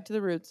 Yeah. back to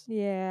the roots.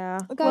 Yeah.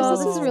 Well, guys, this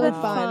this is has really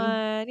been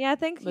fun. Yeah,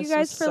 thank you This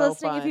guys was for so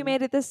listening. If you fun.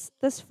 made it this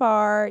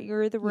far,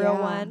 you're the real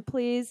Yeah. one.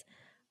 Please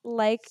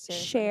like,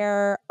 Seriously.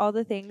 share all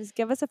the things.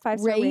 Give us a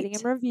 5-star rating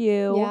and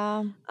review.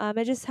 Yeah.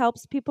 It just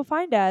helps people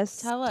find us.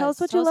 Tell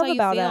us what Tell you us love how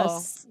about feel.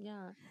 us.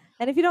 Yeah.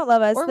 And if you don't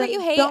love us, Or what then you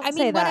hate. don't I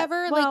say mean, that.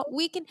 whatever. Well,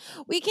 Like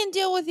we can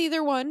deal with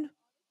either one.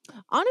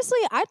 Honestly,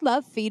 I'd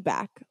love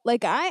feedback.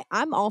 Like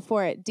I'm all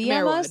for it. DM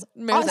Mare us.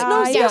 would. Mare's like,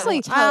 No, I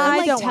seriously. don't. I And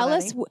like, don't tell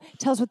want us any.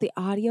 tell us what the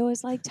audio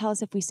is like. Tell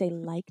us if we say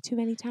like too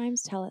many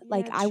times. Tell it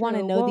like Yeah, I want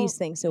to true. know Well, these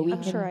things so we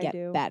I'm can sure I get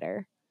do.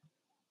 better.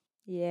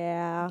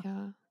 yeah.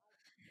 Yeah.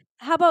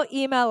 How about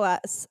email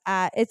us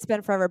at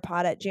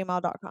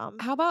itsbeenforeverpod@gmail.com.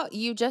 How about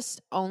you just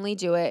only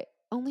do it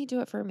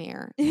for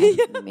Mare.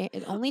 Yeah.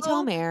 And only tell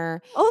Oh,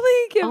 Mare. Only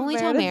Tell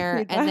Meredith Mare,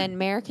 feedback. and then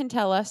Mare can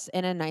tell us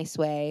in a nice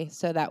way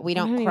so that we I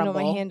don't don't even know crumble.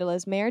 what my handle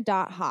is.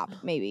 Mayor.hop,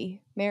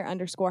 maybe.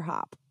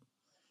 Mayor_hop.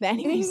 But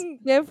anyways,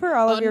 give her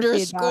all of your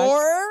feedback.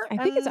 I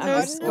think it's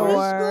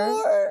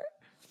Underscore.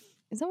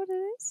 Is that what it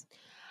is?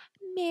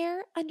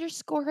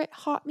 Mare_at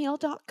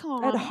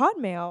hotmail.com. At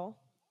Hotmail.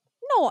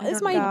 No, I it's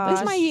don't my know.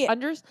 it's my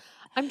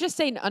I'm just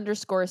saying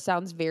underscore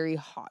sounds very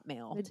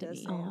hotmail It to does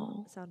me.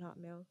 sound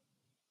Hotmail.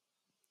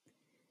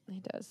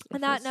 It does. It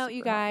On that feels note, you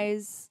super hot.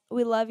 guys,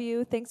 we love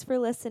you. Thanks for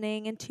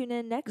listening, and tune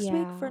in next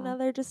week for Yeah.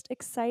 another just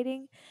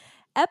exciting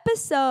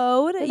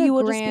episode. Another You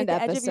will just be grand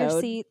at the edge of your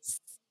episode.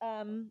 seats.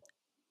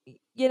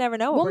 You never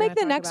know. What We'll we're make gonna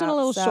the talk next one a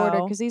about, little shorter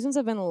so- because these ones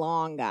have been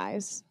long,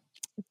 guys.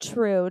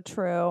 True.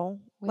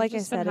 We've Like I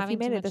just been said, if you having too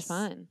made it much this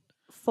fun.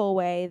 full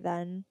way,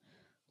 then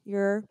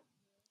you're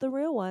the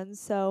real one.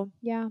 So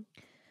Yeah.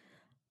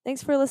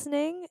 thanks for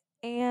listening,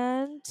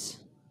 and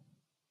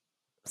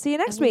see you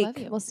next And we week. love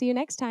you. We'll see you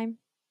next time.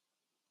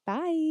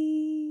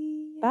 Bye.